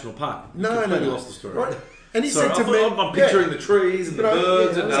in the national park. You No. completely lost the story. Right? And he Sorry, said to me, I'm picturing the trees and the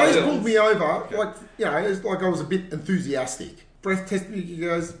birds and so he's nothing pulled else. me over, it's like I was a bit enthusiastic. Breath test me, he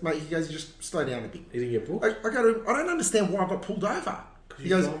goes, mate, you just slow down a bit. Eating your book. I go to him, I don't understand why I got pulled over. He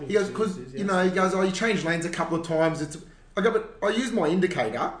you're goes, driving because, enthusiastic. he goes, oh, you changed lanes a couple of times. I go, but I used my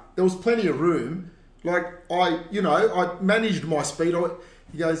indicator. There was plenty of room. Like, I managed my speed.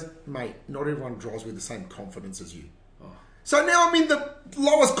 He goes, mate, not everyone drives with the same confidence as you. So now I'm in the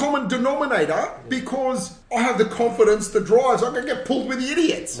lowest common denominator because I have the confidence to drive, so I can get pulled with the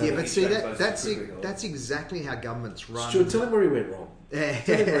idiots. yeah, but see Exactly. that's exactly how governments run. Stuart, tell him where he went wrong. Tell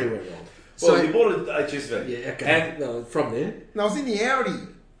him where he went wrong. So- Well, you bought a HSV. Yeah, okay. And No, from there. And I was in the Audi.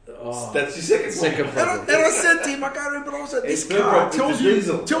 Oh, that's your second second one. problem. And I said to him, I go, but I was at this It's car with tells the you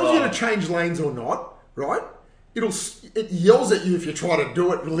diesel. to change lanes or not, right? It yells at you if you try to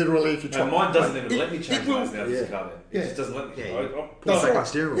do it. Literally, if you try. No, mine doesn't even let me change will- lanes now. There's a car there. It Yeah. just doesn't let me. Yeah, I- you I'm- pull That's back right. on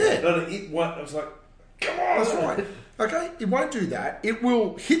steering wheel. Yeah. No, it won't. I was like, come on. That's right. Okay, it won't do that. It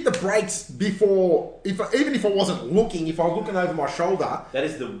will hit the brakes before, even if I wasn't looking. If I was looking over my shoulder, That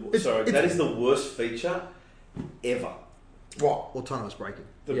is that is the worst feature ever. what? Autonomous braking.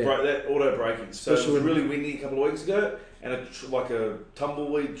 That auto braking. So it Especially was when- really windy a couple of weeks ago, and like a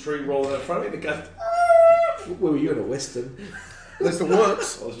tumbleweed tree rolling in front of me. And it goes. Where were you in a Western? At least it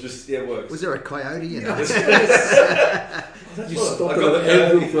works. I was just works. Was there a coyote? In it? You stopped it and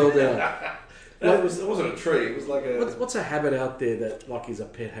everyone fell down. No, it wasn't a tree. It was like a. What's a habit out there that like is a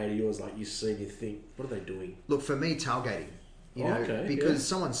pet hate of yours? Like you see and you think, what are they doing? Look, for me, tailgating. Okay, because yeah.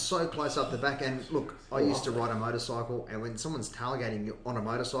 someone's so close up the back end. Look, I used to ride a motorcycle, and when someone's tailgating you on a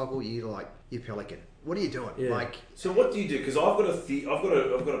motorcycle, you're like, you pelican. What are you doing? Yeah. Like, So what do you do? Because I've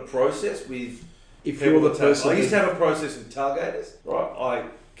got a process with. If people you're the that person, I used to have a process with tailgaters. Right, I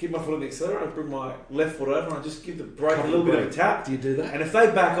keep my foot on the accelerator, I bring my left foot over, and I just give the brake a little bit of a tap. Do you do that? And if they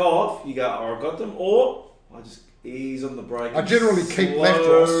back off, you go, oh, I got them, or I just ease on the brake. I generally keep left,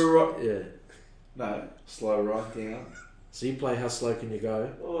 Ross. Yeah. No, slow right down. So you play how slow can you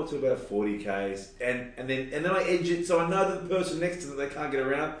go? Oh, to about 40 k's, and then I edge it so I know that the person next to them they can't get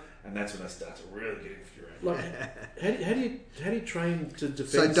around, and that's when I start to really get infuriated. Like, how do you train to defend?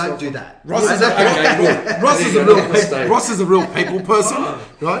 so don't yourself do on- that. Ross is Okay, good. Ross is a Another real mistake. Ross is a real people person,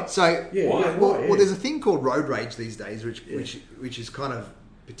 right? So, Yeah, Why? yeah, well, why, yeah. well, there's a thing called road rage these days, which is kind of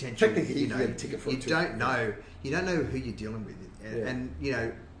potential. Technically, you can get a ticket for you it too. don't know who you're dealing with, and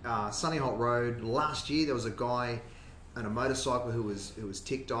Sunny Holt Road last year there was a guy on a motorcycle who was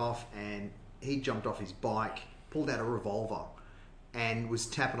ticked off, and he jumped off his bike, pulled out a revolver, and was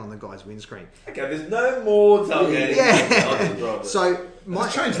tapping on the guy's windscreen. Okay, there's no more tailgating. Yeah. So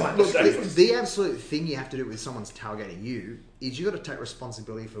Let's change that. look, the absolute thing you have to do with someone's tailgating you is you got to take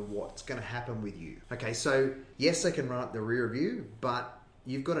responsibility for what's going to happen with you. Okay, so yes, they can run up the rear of you, but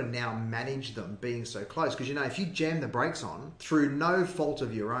you've got to now manage them being so close, because if you jam the brakes on through no fault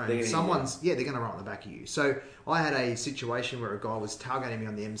of your own, They're they're going to run on the back of you. So I had a situation where a guy was tailgating me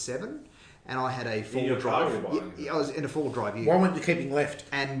on the M7, and I had a four-wheel your car drive. you're buying? Yeah, I was in a four-wheel drive. Why weren't you keeping left?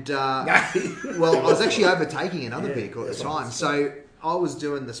 And well, I was actually overtaking another Yeah, vehicle at the that's time. So I was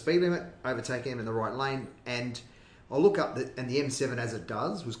doing the speed limit, overtaking him in the right lane, and I look up, and the M7, as it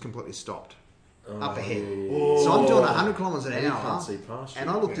does, was completely stopped up ahead. yeah. So I'm doing 100 kilometres an And you hour, can't see past you. and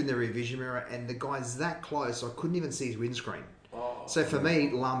I looked in the rear vision mirror, and the guy's that close, I couldn't even see his windscreen. So for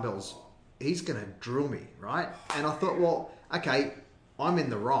me, alarm bells, he's going to drill me, right? And I thought, well, okay, I'm in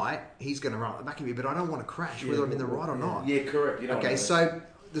the right, he's going to run at the back of me, but I don't want to crash, whether I'm in the right or not. Yeah, correct. You know Okay, so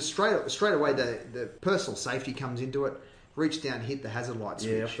the straight away the personal safety comes into it. reached down, hit the hazard light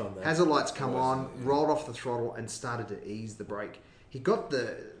switch. Yeah, I've done that. Hazard lights come on, rolled off the throttle, and started to ease the brake. He got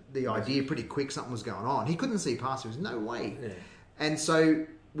the idea pretty quick. Something was going on. He couldn't see past. There was no way. Yeah. And so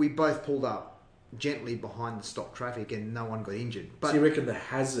we both pulled up gently behind the stopped traffic, and no one got injured. But So you reckon the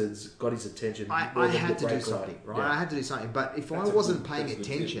hazards got his attention? I more than had the to do brake something, light? right? Yeah. I had to do something. But if That's I a wasn't good- paying that's a good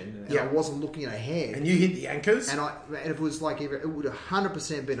tip, attention yeah. and I wasn't looking ahead, And you hit the anchors. and it was like it would have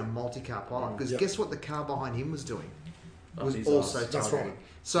 100% been a multi-car pilot, because Yep. guess what the car behind him was doing? Oh, Was his also ass. That's tailgating. right.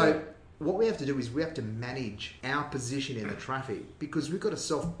 So Yeah. what we have to do is we have to manage our position in the traffic, because we've got to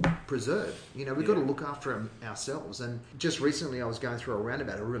self-preserve. You know, we've got to look after ourselves. And just recently I was going through a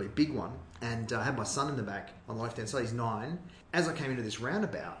roundabout, a really big one, and I had my son in the back on the left-hand side. He's 9. As I came into this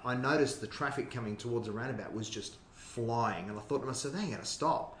roundabout, I noticed the traffic coming towards the roundabout was just flying. And I thought to myself, they ain't going to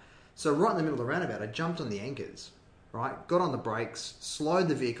stop. So right in the middle of the roundabout, I jumped on the anchors, right? Got on the brakes, slowed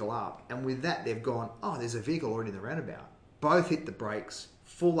the vehicle up. And with that, they've gone, oh, there's a vehicle already in the roundabout. Both hit the brakes,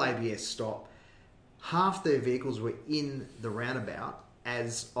 full ABS stop. Half their vehicles were in the roundabout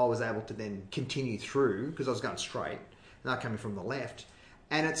as I was able to then continue through, because I was going straight and they're coming from the left.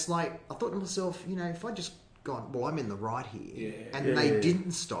 And it's like, I thought to myself, you know, if I just gone, well, I'm in the right here, and they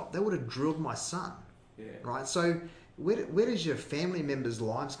didn't stop, they would have drilled my son, right? So where does your family members'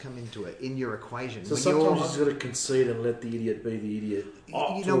 lives come into it, in your equation? So When sometimes you're- you just got to concede and let the idiot be the idiot.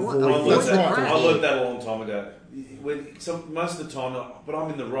 you know what? avoid- Avoid the That's crash. I learned that a long time ago. Most of the time, but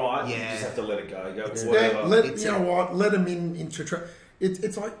I'm in the right. You Yeah. just have to let it go. Go Yeah, whatever. you know what? Let them into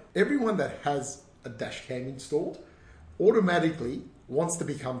it's like everyone that has a dash cam installed automatically wants to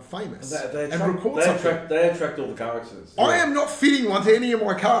become famous They and record something. they attract all the car accidents. I am not fitting one to any of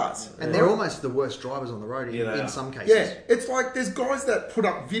my cars. And they're almost the worst drivers on the road in, Yeah, they in are. some cases. Yeah, it's like there's guys that put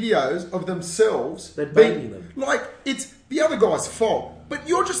up videos of themselves. They're baiting them. Like, it's the other guy's fault. But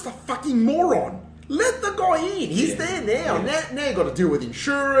you're just a fucking moron. Let the guy in. He's there now. Now you've got to deal with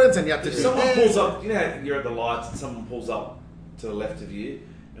insurance and you have to If do someone this. pulls up, you know, how you're at the lights and someone pulls up to the left of you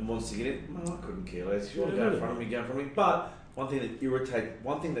and wants to get in. Well, I couldn't care less. If you want to go in front of me, go in front of me. But one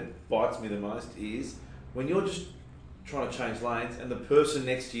thing that bites me the most is when you're just trying to change lanes and the person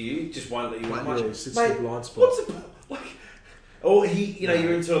next to you just won't let you in. Won't much. let you, sits in the blind spot. What's the like? Or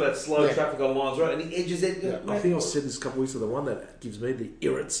you're into that slow traffic on lines, right? And he edges it. I think I said this a couple of weeks ago. The one that gives me the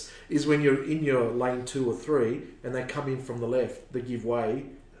irrits is when you're in your lane 2 or 3 and they come in from the left, they give way.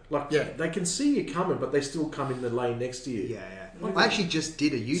 They can see you coming, but they still come in the lane next to you. Yeah. I actually just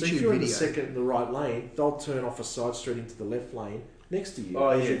did a YouTube So if you're video. in the right lane, they'll turn off a side street into the left lane next to you Oh,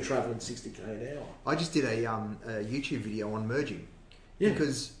 as yeah. you're travelling 60k an hour. I just did a YouTube video on merging,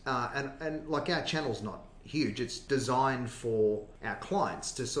 because and like our channel's not huge. It's designed for our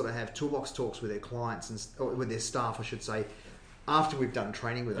clients to sort of have toolbox talks with their clients or with their staff, I should say, after we've done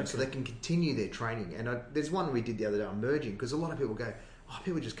training with them, so they can continue their training. And there's one we did the other day on merging, because a lot of people go, oh,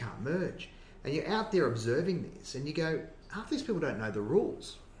 people just can't merge, and you're out there observing this, and you go, half these people don't know the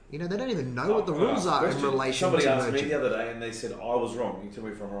rules. You know, they don't even know what the rules are in relation Somebody to asked merging. me the other day and they said, I was wrong. You tell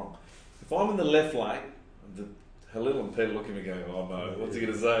me if I'm wrong. If I'm in the left lane, Halil and Peter look at me going, oh no, what's he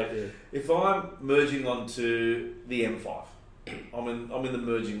going to say? Yeah. If I'm merging onto the M5, I'm in the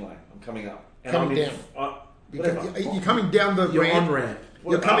merging lane. I'm coming up. And Coming I'm down. whatever. You're coming down the You're ramp. on ramp.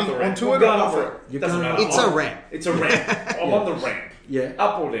 You're coming Up the ramp. onto I'm it or going off up it? You're Doesn't going matter. It's a ramp. It's a ramp. I'm on the ramp. Yeah,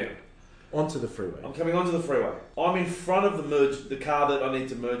 Up or down. onto the freeway. I'm coming onto the freeway. I'm in front of the car that I need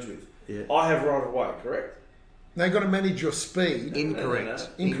to merge with. Yeah. I have right of way, correct? Now you've got to manage your speed. Incorrect.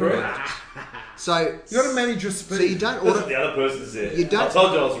 Incorrect. So You've got to manage your speed. So you don't That's what the other person said. You don't- I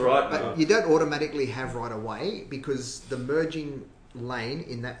told you I was right. But you don't automatically have right of way, because the merging lane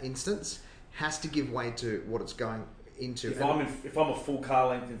in that instance has to give way to what it's going into. If I'm a full car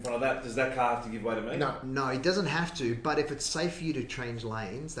length in front of that, does that car have to give way to me? No. No, it doesn't have to, but if it's safe for you to change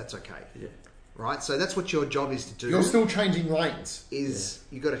lanes, that's okay. Yeah. Right? So that's what your job is to do. You're still changing lanes.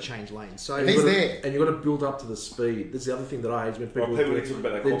 you got to change lanes. So He's You've gotta- there. and you've got to build up to the speed. This is the other thing that I hate when people, Well, people need to talk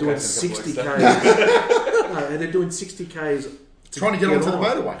about that they're court doing case in a 60 couple k's. No, and they're doing 60 k's Trying to get onto the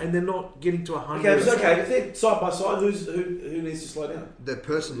motorway. and they're not getting to 100. Okay, it's okay. If they're side by side, who needs to slow down? the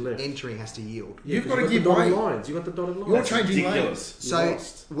person Left. entering has to yield. Yeah, You've 'cause got to got give the dotted way. lines. You've got the dotted lines. You're That's changing ridiculous. lanes. So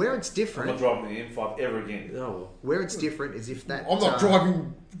lost. where it's I'm not different, driving the M5 ever again. Oh, well. where it's different is if that I'm not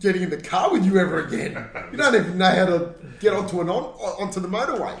driving, getting in the car with you ever again. You don't even know how to get onto onto the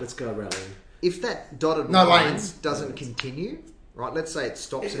motorway. Let's go around. if that dotted No line lanes. doesn't continue, right? Let's say it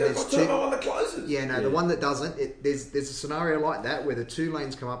stops It's and there's the two. one that closes. Yeah, no, Yeah. the one that doesn't. There's a scenario like that where the two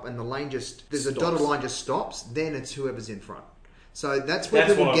lanes come up and the lane there's a Stops. dotted line just stops. Then it's whoever's in front. So that's where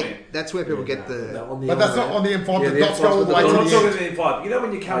That's people what I get. mean. That's where people get the. No, on the But that's other not on the M5. Yeah, The the dots M5's go all the got way the to I'm not the talking end. to the M5. You know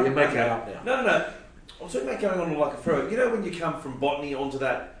when you come... Oh, you're making okay. it up now. No. I was talking about going on like a ferry. You know when you come from Botany onto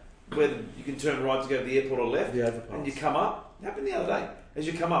that, where you can turn right to go to the airport or left, The overpass. and you come up. It happened the other day. As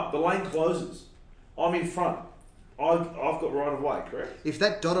you come up, the lane closes. I'm in front. I've got right of way, correct? If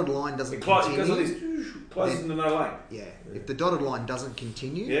that dotted line doesn't It goes like continue, this, closes into no lane. yeah. If the dotted line doesn't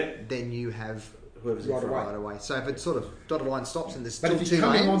continue, Yeah. then you have Whoever's in Right front. away. right away. So if it sort of dotted line stops and there's But still if two you're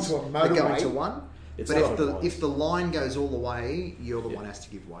coming lanes, onto a they go motorway, into one. It's But not if a the line. if the line goes all the way, you're the one has to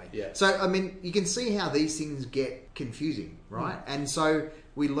give way. Yeah. So I mean, you can see how these things get confusing, right? And so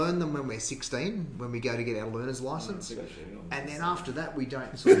we learn them when we're 16, when we go to get our learner's license, and then after that we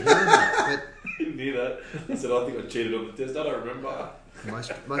don't sort of hear about it. You knew that. I said, I think I cheated on the test. I don't remember.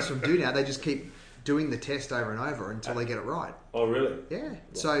 But most of them do now. They just keep doing the test over and over until they get it right. Oh, really? Yeah.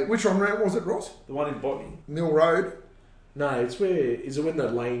 So Which on route was it, Ross? The one in Botany. Mill Road. No, it's where is it when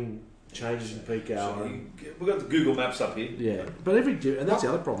the lane changes in peak hour? We've got the Google Maps up here. Yeah, but and that's the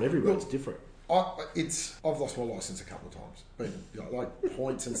other problem. Every road's different. I've lost my license a couple of times, but like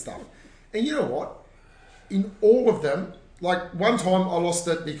points and stuff. And you know what? In all of them, like one time I lost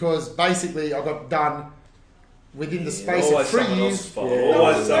it because basically I got done within the space of Always 3 someone years. else's fault. Yeah.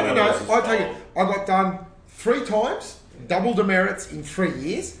 Always someone No, else's I take it. fault. I got done 3 times, double demerits in 3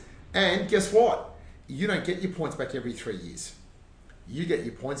 years, and guess what? You don't get your points back every 3 years. You get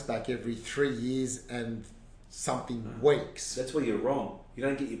your points back every 3 years and something weeks. That's where you're wrong. You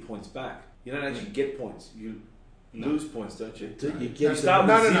don't get your points back. You don't actually get points. You lose points, don't you? You You get start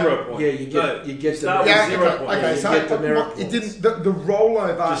No, with no, no. 0 points. Yeah, you get start the- with Yeah, 0 okay, points. okay, you so get demerit it points. didn't. The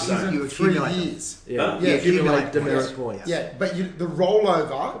rollover Just saying. isn't You 3 accumulate them. years. Yeah, Huh? you Yeah, accumulate accumulate demerit points. points. Yeah, but the rollover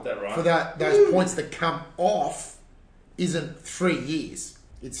Got that right. for those points that come off isn't 3 years.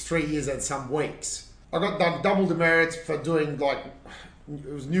 It's 3 years and some weeks. I got done double demerits for doing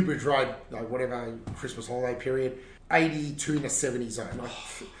it was Newbridge Road, whatever Christmas holiday period, 82 in a 70 zone. Like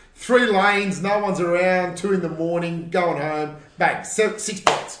 3 lanes, no one's around, 2 in the morning, going home, bang, 6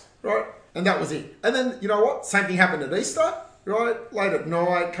 points, right? And that was it. And then, you know what? Same thing happened at Easter, right? Late at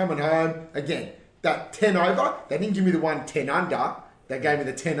night, coming home, again, that 10 over, they didn't give me the 10 under, they gave me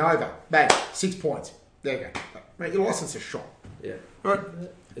the 10 over, bang, 6 points. There you go. Mate, your license is shot. Yeah. Right?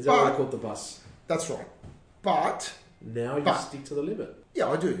 Is that what But- I called the bus? That's right. But, Now you But- stick to the limit. yeah,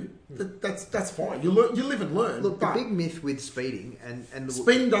 I do. That's fine. You live and learn. look, the but big myth with speeding and the,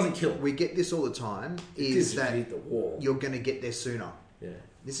 speeding doesn't kill. we get this all the time It is is if that you hit the wall. you're going to get there sooner. Yeah.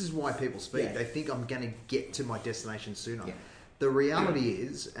 This is why people speed. Yeah. They think I'm going to get to my destination sooner. Yeah. The reality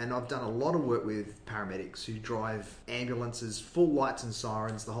is, and I've done a lot of work with paramedics who drive ambulances, full lights and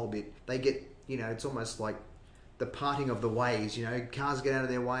sirens, the whole bit. They get, it's almost like the parting of the ways. Cars get out of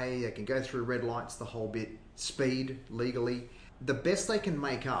their way, they can go through red lights, the whole bit, speed legally. The best they can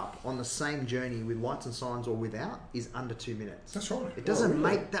make up on the same journey with lights and sirens or without is under 2 minutes. That's right. It doesn't really?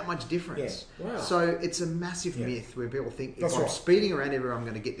 make that much difference. Yeah. Wow. So it's a massive Yeah. myth where people think That's if I'm right. speeding around everywhere, I'm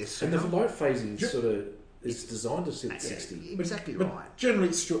going to get there And sooner. the low phasing sort of it's designed to sit at 60. Exactly But right. generally,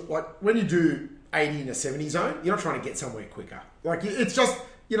 it's like when you do 80 in a 70 zone, you're not trying to get somewhere quicker. Like it's just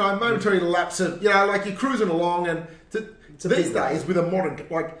a momentary lapse of like you're cruising along, and a these big days with a modern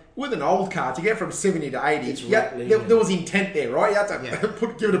with an old car to get from 70 to 80, It's rattling, there yeah. was intent there, right? You had to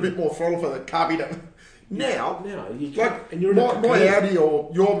Yeah. give it a bit more throttle for the carby to. Now, You can't, like and you're in a my cocoon. Audi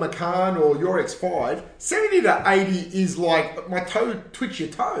or your Macan or your X5, 70 to 80 is like my toe, twitch your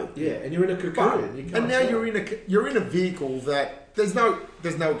toe. Yeah, and you're in a cocoon. But, You can't and now tell. you're in a vehicle that there's no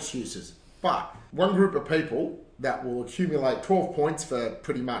excuses. But one group of people that will accumulate 12 points for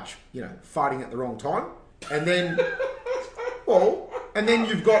pretty much fighting at the wrong time, and then and then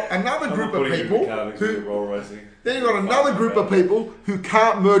you've got another group of people who roll racing. then you've got another group of people who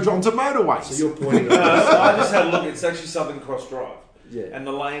can't merge onto motorways. So you're pointing So at I just had a look. It's actually Southern Cross Drive. Yeah. And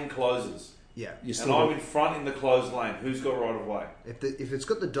the lane closes. Yeah. you And still I'm in front in the closed lane. Who's got right of way? If it's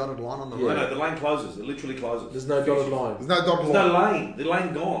got the dotted line on the Yeah. road, No, the lane closes. It literally closes. there's no dotted line. There's no dotted There's line. no lane. The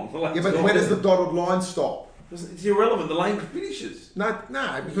lane gone. The lane's Yeah, but gone. where does the dotted line stop? It's irrelevant. The lane finishes. No,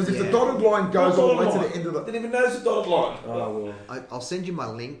 because if the Yeah. dotted line goes What all the way dotted to line? the end of the... Didn't even notice the dotted line. Oh well. I'll send you my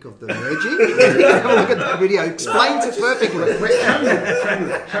link of the merging. Have a look at that video. Explains it perfectly.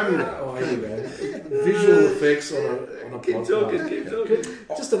 Show me that. Oh, here we go. Visual effects on a Keep podcast. talking. Keep talking.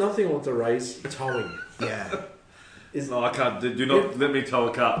 Just another thing I want to raise: towing. Yeah. No, I can't. Do not let me tow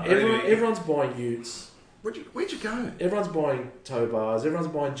a car. Everyone's buying utes. Where'd you go? Everyone's buying tow bars. Everyone's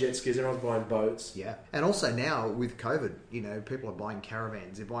buying jet skis. Everyone's buying boats. Yeah. And also now with COVID, people are buying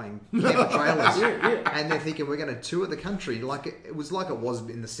caravans. They're buying camper trailers. Yeah. And they're thinking we're going to tour the country like it was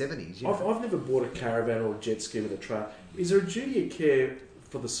in the 70s. I've never bought a caravan or a jet ski with a trailer. Is there a duty of care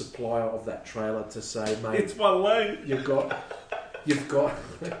for the supplier of that trailer to say, mate, It's my lane. you've got, you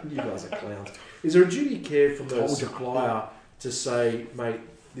guys are clowns. Is there a duty of care from the Told you. supplier to say, mate,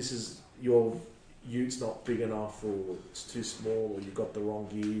 this is your ute's not big enough, or it's too small, or you've got the wrong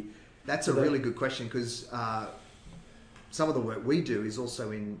gear? That's a really good question, because some of the work we do is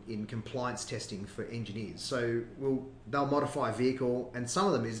also in compliance testing for engineers. So they'll modify a vehicle, and some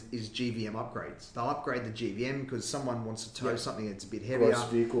of them is GVM upgrades. They'll upgrade the GVM because someone wants to tow something that's a bit heavier. Gross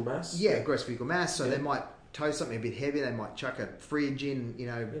vehicle mass? Yeah, gross vehicle mass. So they might tow something a bit heavier. They might chuck a fridge in,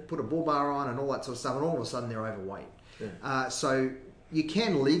 put a bull bar on and all that sort of stuff, and all of a sudden they're overweight. Yeah. So you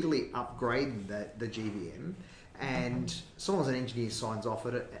can legally upgrade the GVM, and as long as an engineer signs off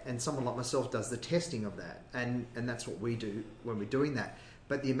at it, and someone like myself does the testing of that, and that's what we do when we're doing that.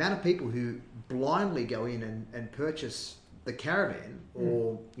 But the amount of people who blindly go in and purchase the caravan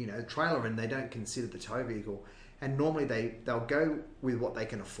or trailer, and they don't consider the tow vehicle, and normally they'll go with what they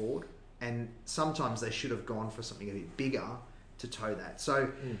can afford, and sometimes they should have gone for something a bit bigger to tow that. So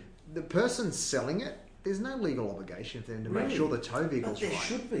the person selling it, there's no legal obligation for them to make sure the tow vehicle's There right.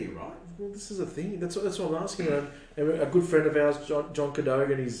 should be, right? Well, this is a thing. That's what I'm asking. A good friend of ours, John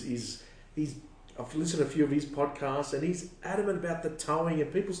Cadogan, he's I've listened to a few of his podcasts, and he's adamant about the towing,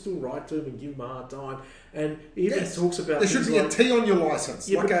 and people still write to him and give him a hard time. And he even talks about there should be a T on your license,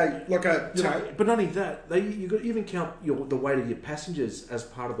 Yeah, like a you know, T. but not only that, you got to even count the weight of your passengers as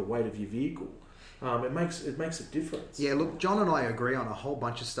part of the weight of your vehicle. It makes a difference. Yeah, look, John and I agree on a whole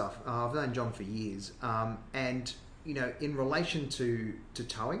bunch of stuff. I've known John for years, and in relation to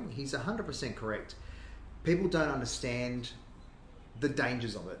towing, he's 100% correct. People don't understand the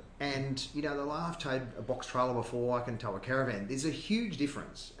dangers of it, and I've towed a box trailer before. I can tow a caravan. There's a huge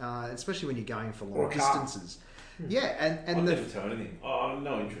difference, especially when you're going for long distances. Yeah, and I've never towed anything. I've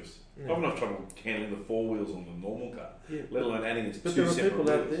no interest. I have enough trouble handling the four wheels on the normal car, let alone adding it to But two there are separate people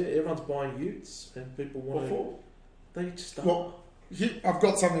wheels. out there. Everyone's buying utes, and people want What for? They just don't. Well, I've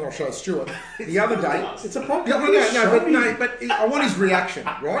got something I'll show Stuart. The other day, It's a problem. but I want his reaction,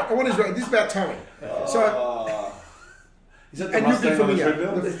 right? I want his reaction. This is about towing. So, Is that the and you'll be Mustang on the familiar.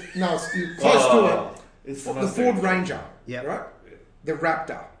 treadmill? No, it's close to it. It's The Mustang. Ford Ranger, Yep. right? The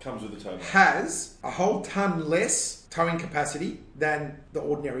Raptor Comes with the tow bar. has a whole ton less towing capacity than the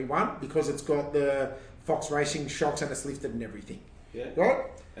ordinary one because it's got the Fox Racing shocks and it's lifted and everything. Yeah. Right?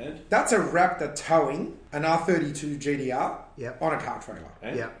 And? That's a Raptor towing an R32 GDR on a car trailer.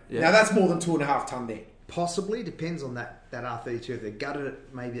 And? yeah, Now that's more than 2.5 ton there. possibly depends on that R32. If they gutted it,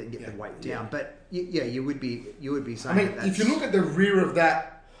 maybe they can get the weight down. But you would be saying. I mean, if you look at the rear of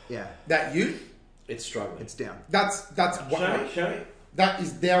that ute, It's struggling. it's down. that's Show me. that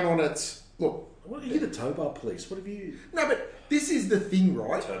is down on its look. What are you, the tow bar police? What have you? No, but this is the thing,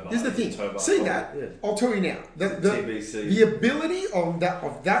 right? Tow bar, This is the thing. tow bar. See that? Yeah. I'll tell you now. TBC. The ability of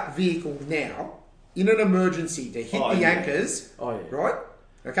that vehicle now in an emergency to hit the yeah. anchors, Oh, yeah. right?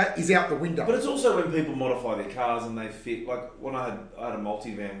 Okay, is out the window. But it's also when people modify their cars and they fit. Like when I had a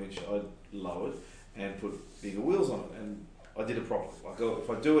multivan which I lowered and put bigger wheels on it, and I did it properly. Like if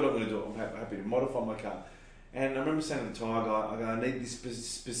I do it, I'm going to do it. I'm happy to modify my car. And I remember saying to the tyre guy, I need this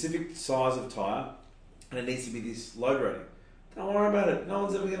specific size of tyre, and it needs to be this load rating. Don't worry about it. No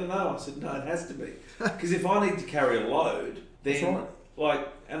one's ever going to know. I said, no, it has to be. Because if I need to carry a load, then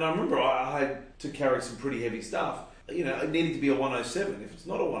and I remember I had to carry some pretty heavy stuff. It needed to be a 107. If it's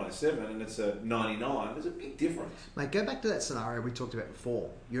not a 107 and it's a 99, there's a big difference. Mate, go back to that scenario we talked about before.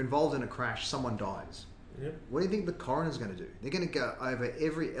 You're involved in a crash, someone dies. Yep. What do you think the coroner's going to do? They're going to go over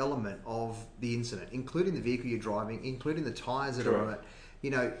every element of the incident, including the vehicle you're driving, including the tyres that are on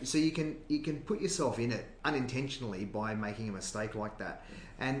it. So you can put yourself in it unintentionally by making a mistake like that.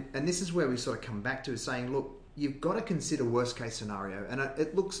 And this is where we sort of come back to saying, look, you've got to consider worst case scenario. And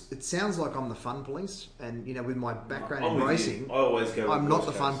it sounds like I'm the fun police, and with my background in racing, I always go. I'm with not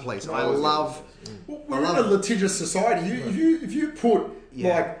worst the fun case. police. No, I always go love. Well, we're in a litigious society. If you put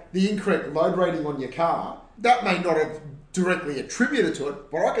like the incorrect load rating on your car, that may not have directly attributed to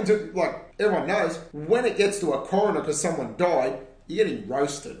it, but I can tell you, like everyone knows, when it gets to a coroner because someone died, you're getting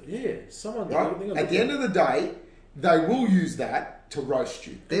roasted. Yeah, someone. Right? At the end of the day, they will use that to roast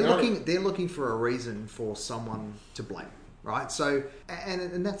you. They're looking for a reason for someone to blame, right? So,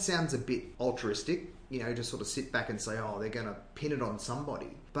 and that sounds a bit altruistic, to sort of sit back and say, oh, they're going to pin it on somebody.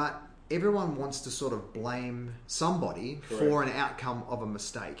 But everyone wants to sort of blame somebody for an outcome of a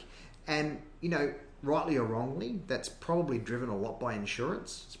mistake. And, rightly or wrongly, that's probably driven a lot by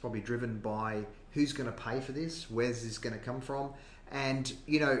insurance. It's probably driven by who's going to pay for this, where's this going to come from. And,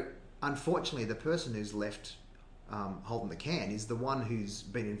 unfortunately, the person who's left holding the can is the one who's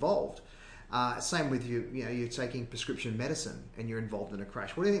been involved. Same with you. You're taking prescription medicine and you're involved in a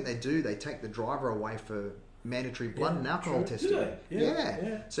crash. What do you think they do? They take the driver away for mandatory blood and alcohol true. testing. Do they?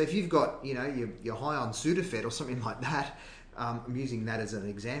 Yeah. So if you've got, you're high on Sudafed or something like that, I'm using that as an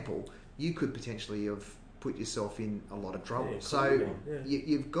example, you could potentially have put yourself in a lot of trouble.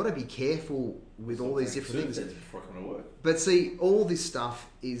 You've got to be careful with all these different things. But see, all this stuff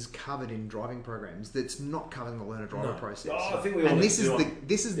is covered in driving programs that's not covered in the learner driver process. Oh, I think we all and need this to is do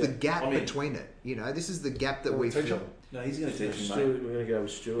this is the gap between it. This is the gap that we feel. No, he's going to teach him, Stuart, mate. we're going to go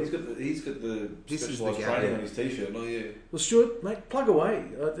with Stuart. He's got the This is specialised the gap, training on his t-shirt, not you. Well, Stuart, mate, plug away.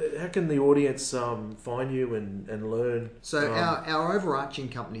 How can the audience find you and learn? So our overarching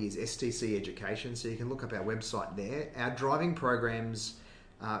company is STC Education, so you can look up our website there. Our driving programs,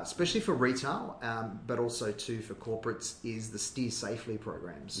 especially for retail, but also too for corporates, is the Steer Safely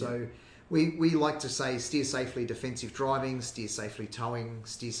program. So we like to say steer safely defensive driving, steer safely towing,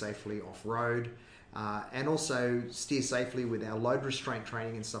 steer safely off-road, and also steer safely with our load restraint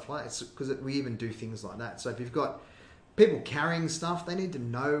training and stuff like that, because we even do things like that. So if you've got people carrying stuff, they need to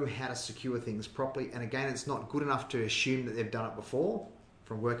know how to secure things properly. And again, it's not good enough to assume that they've done it before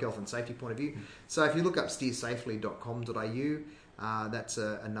from work health and safety point of view. So if you look up steersafely.com.au, that's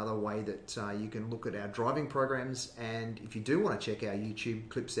another way that you can look at our driving programs. And if you do want to check our YouTube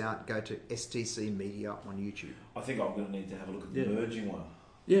clips out, go to STC Media on YouTube. I think I'm going to need to have a look at the merging one.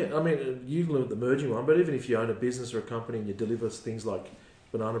 Yeah, I mean, you can look at the merging one, but even if you own a business or a company and you deliver things like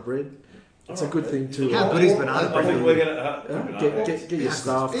banana bread, it's a good thing to... How good is banana I bread? think we're going to... Get your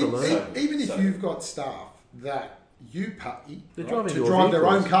staff to learn. Even if you've got staff that you pay They're right, driving to your drive their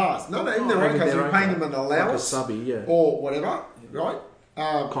own vehicles. cars. No, even their own cars. You're paying them an allowance like a subby, or whatever, right?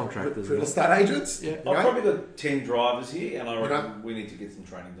 Contractors. Real estate agents. Yeah. I've probably got 10 drivers here, and I reckon we need to get some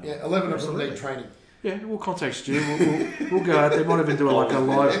training done. Yeah, 11 of them need training. Yeah, we'll contact Stu. We'll go out there. Might even do a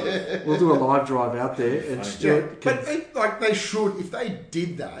live. We'll do a live drive out there, and Stuart can... But they should, if they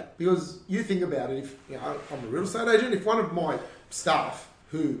did that, because you think about it. If I'm a real estate agent, if one of my staff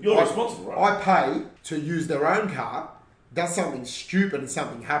who You're responsible, right? I pay to use their own car does something stupid and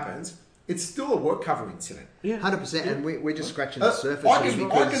something happens, it's still a work cover incident. Yeah, 100%, and we're just scratching the surface.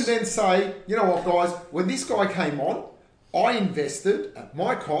 I can then say, you know what, guys, when this guy came on, I invested at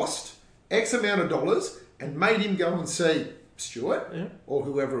my cost X amount of dollars and made him go and see Stuart or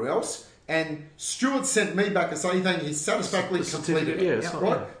whoever else. And Stuart sent me back a saying he's satisfactorily completed it. Yeah,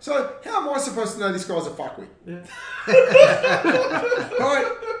 right? So how am I supposed to know this guy's a fuckwit? Yeah.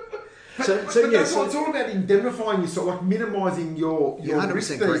 Right? But So that's what it's all about, indemnifying yourself, like minimising your 100% risk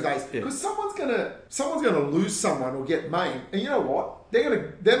these correct. days. Because someone's gonna lose someone or get maimed, and you know what?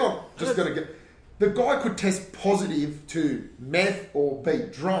 They're not just gonna get. The guy could test positive to meth or be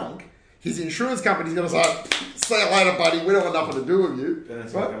drunk. His insurance company's going to say, "See you later, buddy. We don't want nothing to do with you." Then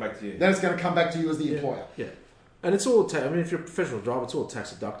it's going to come back to you. Then it's going to come back to you as the employer. Yeah. And it's all, I mean, if you're a professional driver, it's all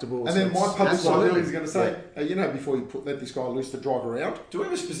tax deductible. And then my public absolutely. liability is going to say, before you let this guy loose to drive around. Do we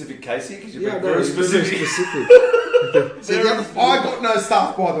have a specific case here? Because you've Yeah, been no, very it's very specific. specific. I got no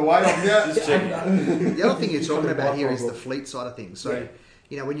staff, by the way. I'm Just checking. The other thing you're talking about here is the problem. fleet side of things. So,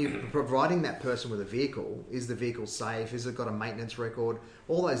 when you're providing that person with a vehicle, is the vehicle safe? Has it got a maintenance record?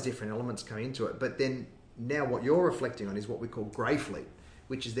 All those different elements come into it. But then now what you're reflecting on is what we call grey fleet,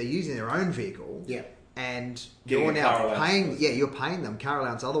 which is they're using their own vehicle. Yeah. And Getting you're a now car allowance. paying. Yeah, you're paying them car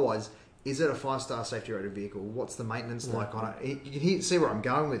allowance. Otherwise, is it a 5-star safety rated vehicle? What's the maintenance like on it? You can see where I'm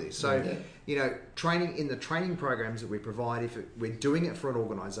going with this. So, training in the training programs that we provide, if we're doing it for an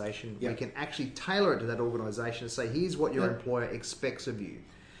organisation, we can actually tailor it to that organisation and say, here's what your employer expects of you.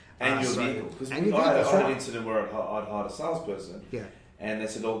 And your vehicle. Because I and your had vehicle, an right. incident where I'd hired a salesperson. Yeah. And they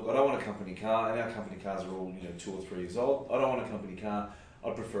said, "Oh, I don't want a company car." And our company cars are all 2 or 3 years old. I don't want a company car. I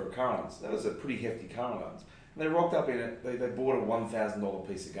prefer a car allowance. That was a pretty hefty car allowance. And they rocked up in it. They bought a $1,000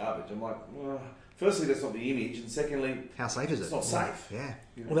 piece of garbage. I'm like, well, firstly, that's not the image, and secondly, How safe is it? it's not safe. Yeah.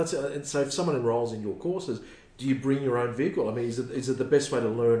 Well, that's and so if someone enrolls in your courses, do you bring your own vehicle? I mean, is it the best way to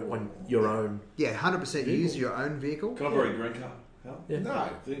learn on your own? Yeah, 100% Vehicle. use your own vehicle. Can I borrow your green car? Hal? Yeah. No.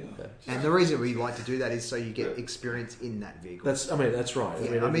 And the reason we like to do that is so you get experience in that vehicle. That's right.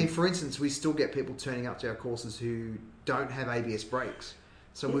 Yeah, I mean, for instance, we still get people turning up to our courses who don't have ABS brakes.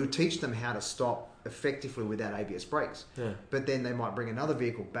 So we'll teach them how to stop effectively without ABS brakes. Yeah. But then they might bring another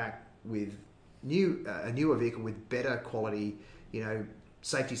vehicle back with a newer vehicle with better quality,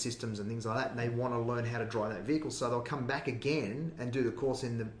 safety systems and things like that, and they want to learn how to drive that vehicle. So they'll come back again and do the course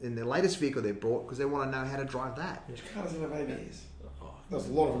in the latest vehicle they've brought because they want to know how to drive that. Which car doesn't have ABS? There's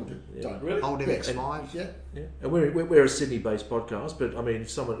a lot of them that don't. Really? Old MX-5. Yeah. Yeah. And we're a Sydney-based podcast, but I mean, if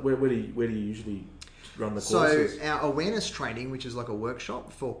someone where do you usually run the courses? So our awareness training, which is like a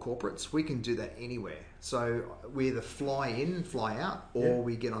workshop for corporates, we can do that anywhere. So we either fly in, fly out, or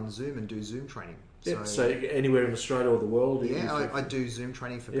we get on Zoom and do Zoom training. Yeah, so anywhere in Australia or the world? Yeah, I do Zoom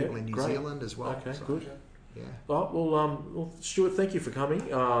training for people in New Zealand as well. Okay, so, good. Yeah. Well, Stuart, thank you for coming.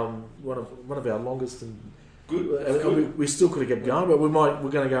 One of our longest and Good. we still could have kept going, but we're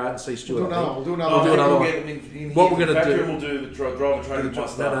going to go out and see Stuart. We'll do We'll do another one. What we're going to do? We'll do the driver training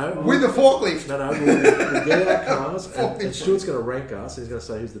plus stuff. with the forklift. We'll get our cars, and Stuart's going to rank us. And he's going to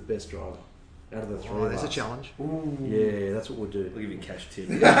say who's the best driver out of the three. There's a challenge. Yeah, that's what we'll do. I'll give you a cash tip.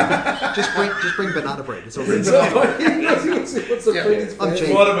 just bring banana bread. It's all good. What's the Phoenix I'm fan?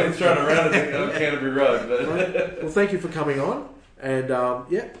 cheap. Might have been thrown around on Canterbury Road, but Well, thank you for coming on, and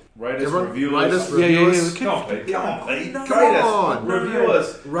rate us, Everyone, review rate us. us, review us. Come on, Pete. Come on, Pete. No, Rate us. on. Review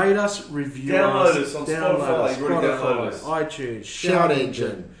us. Rate us, review Download us, us on download Spotify. us, You've already downloaded us. iTunes, Shout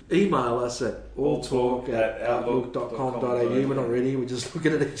Engine. Email us at alltalk@outlook.com.au. We're not ready. We're just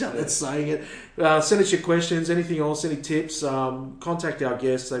looking at each other and saying it. Send us your questions, anything else, any tips. Contact our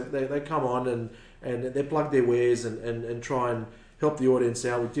guests. They come on and they plug their wares and try and help the audience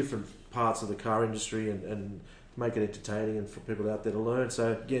out with different parts of the car industry and make it entertaining and for people out there to learn.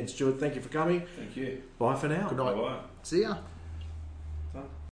 So again, Stuart, thank you for coming. Thank you. Bye for now. Good night. Bye-bye. See ya.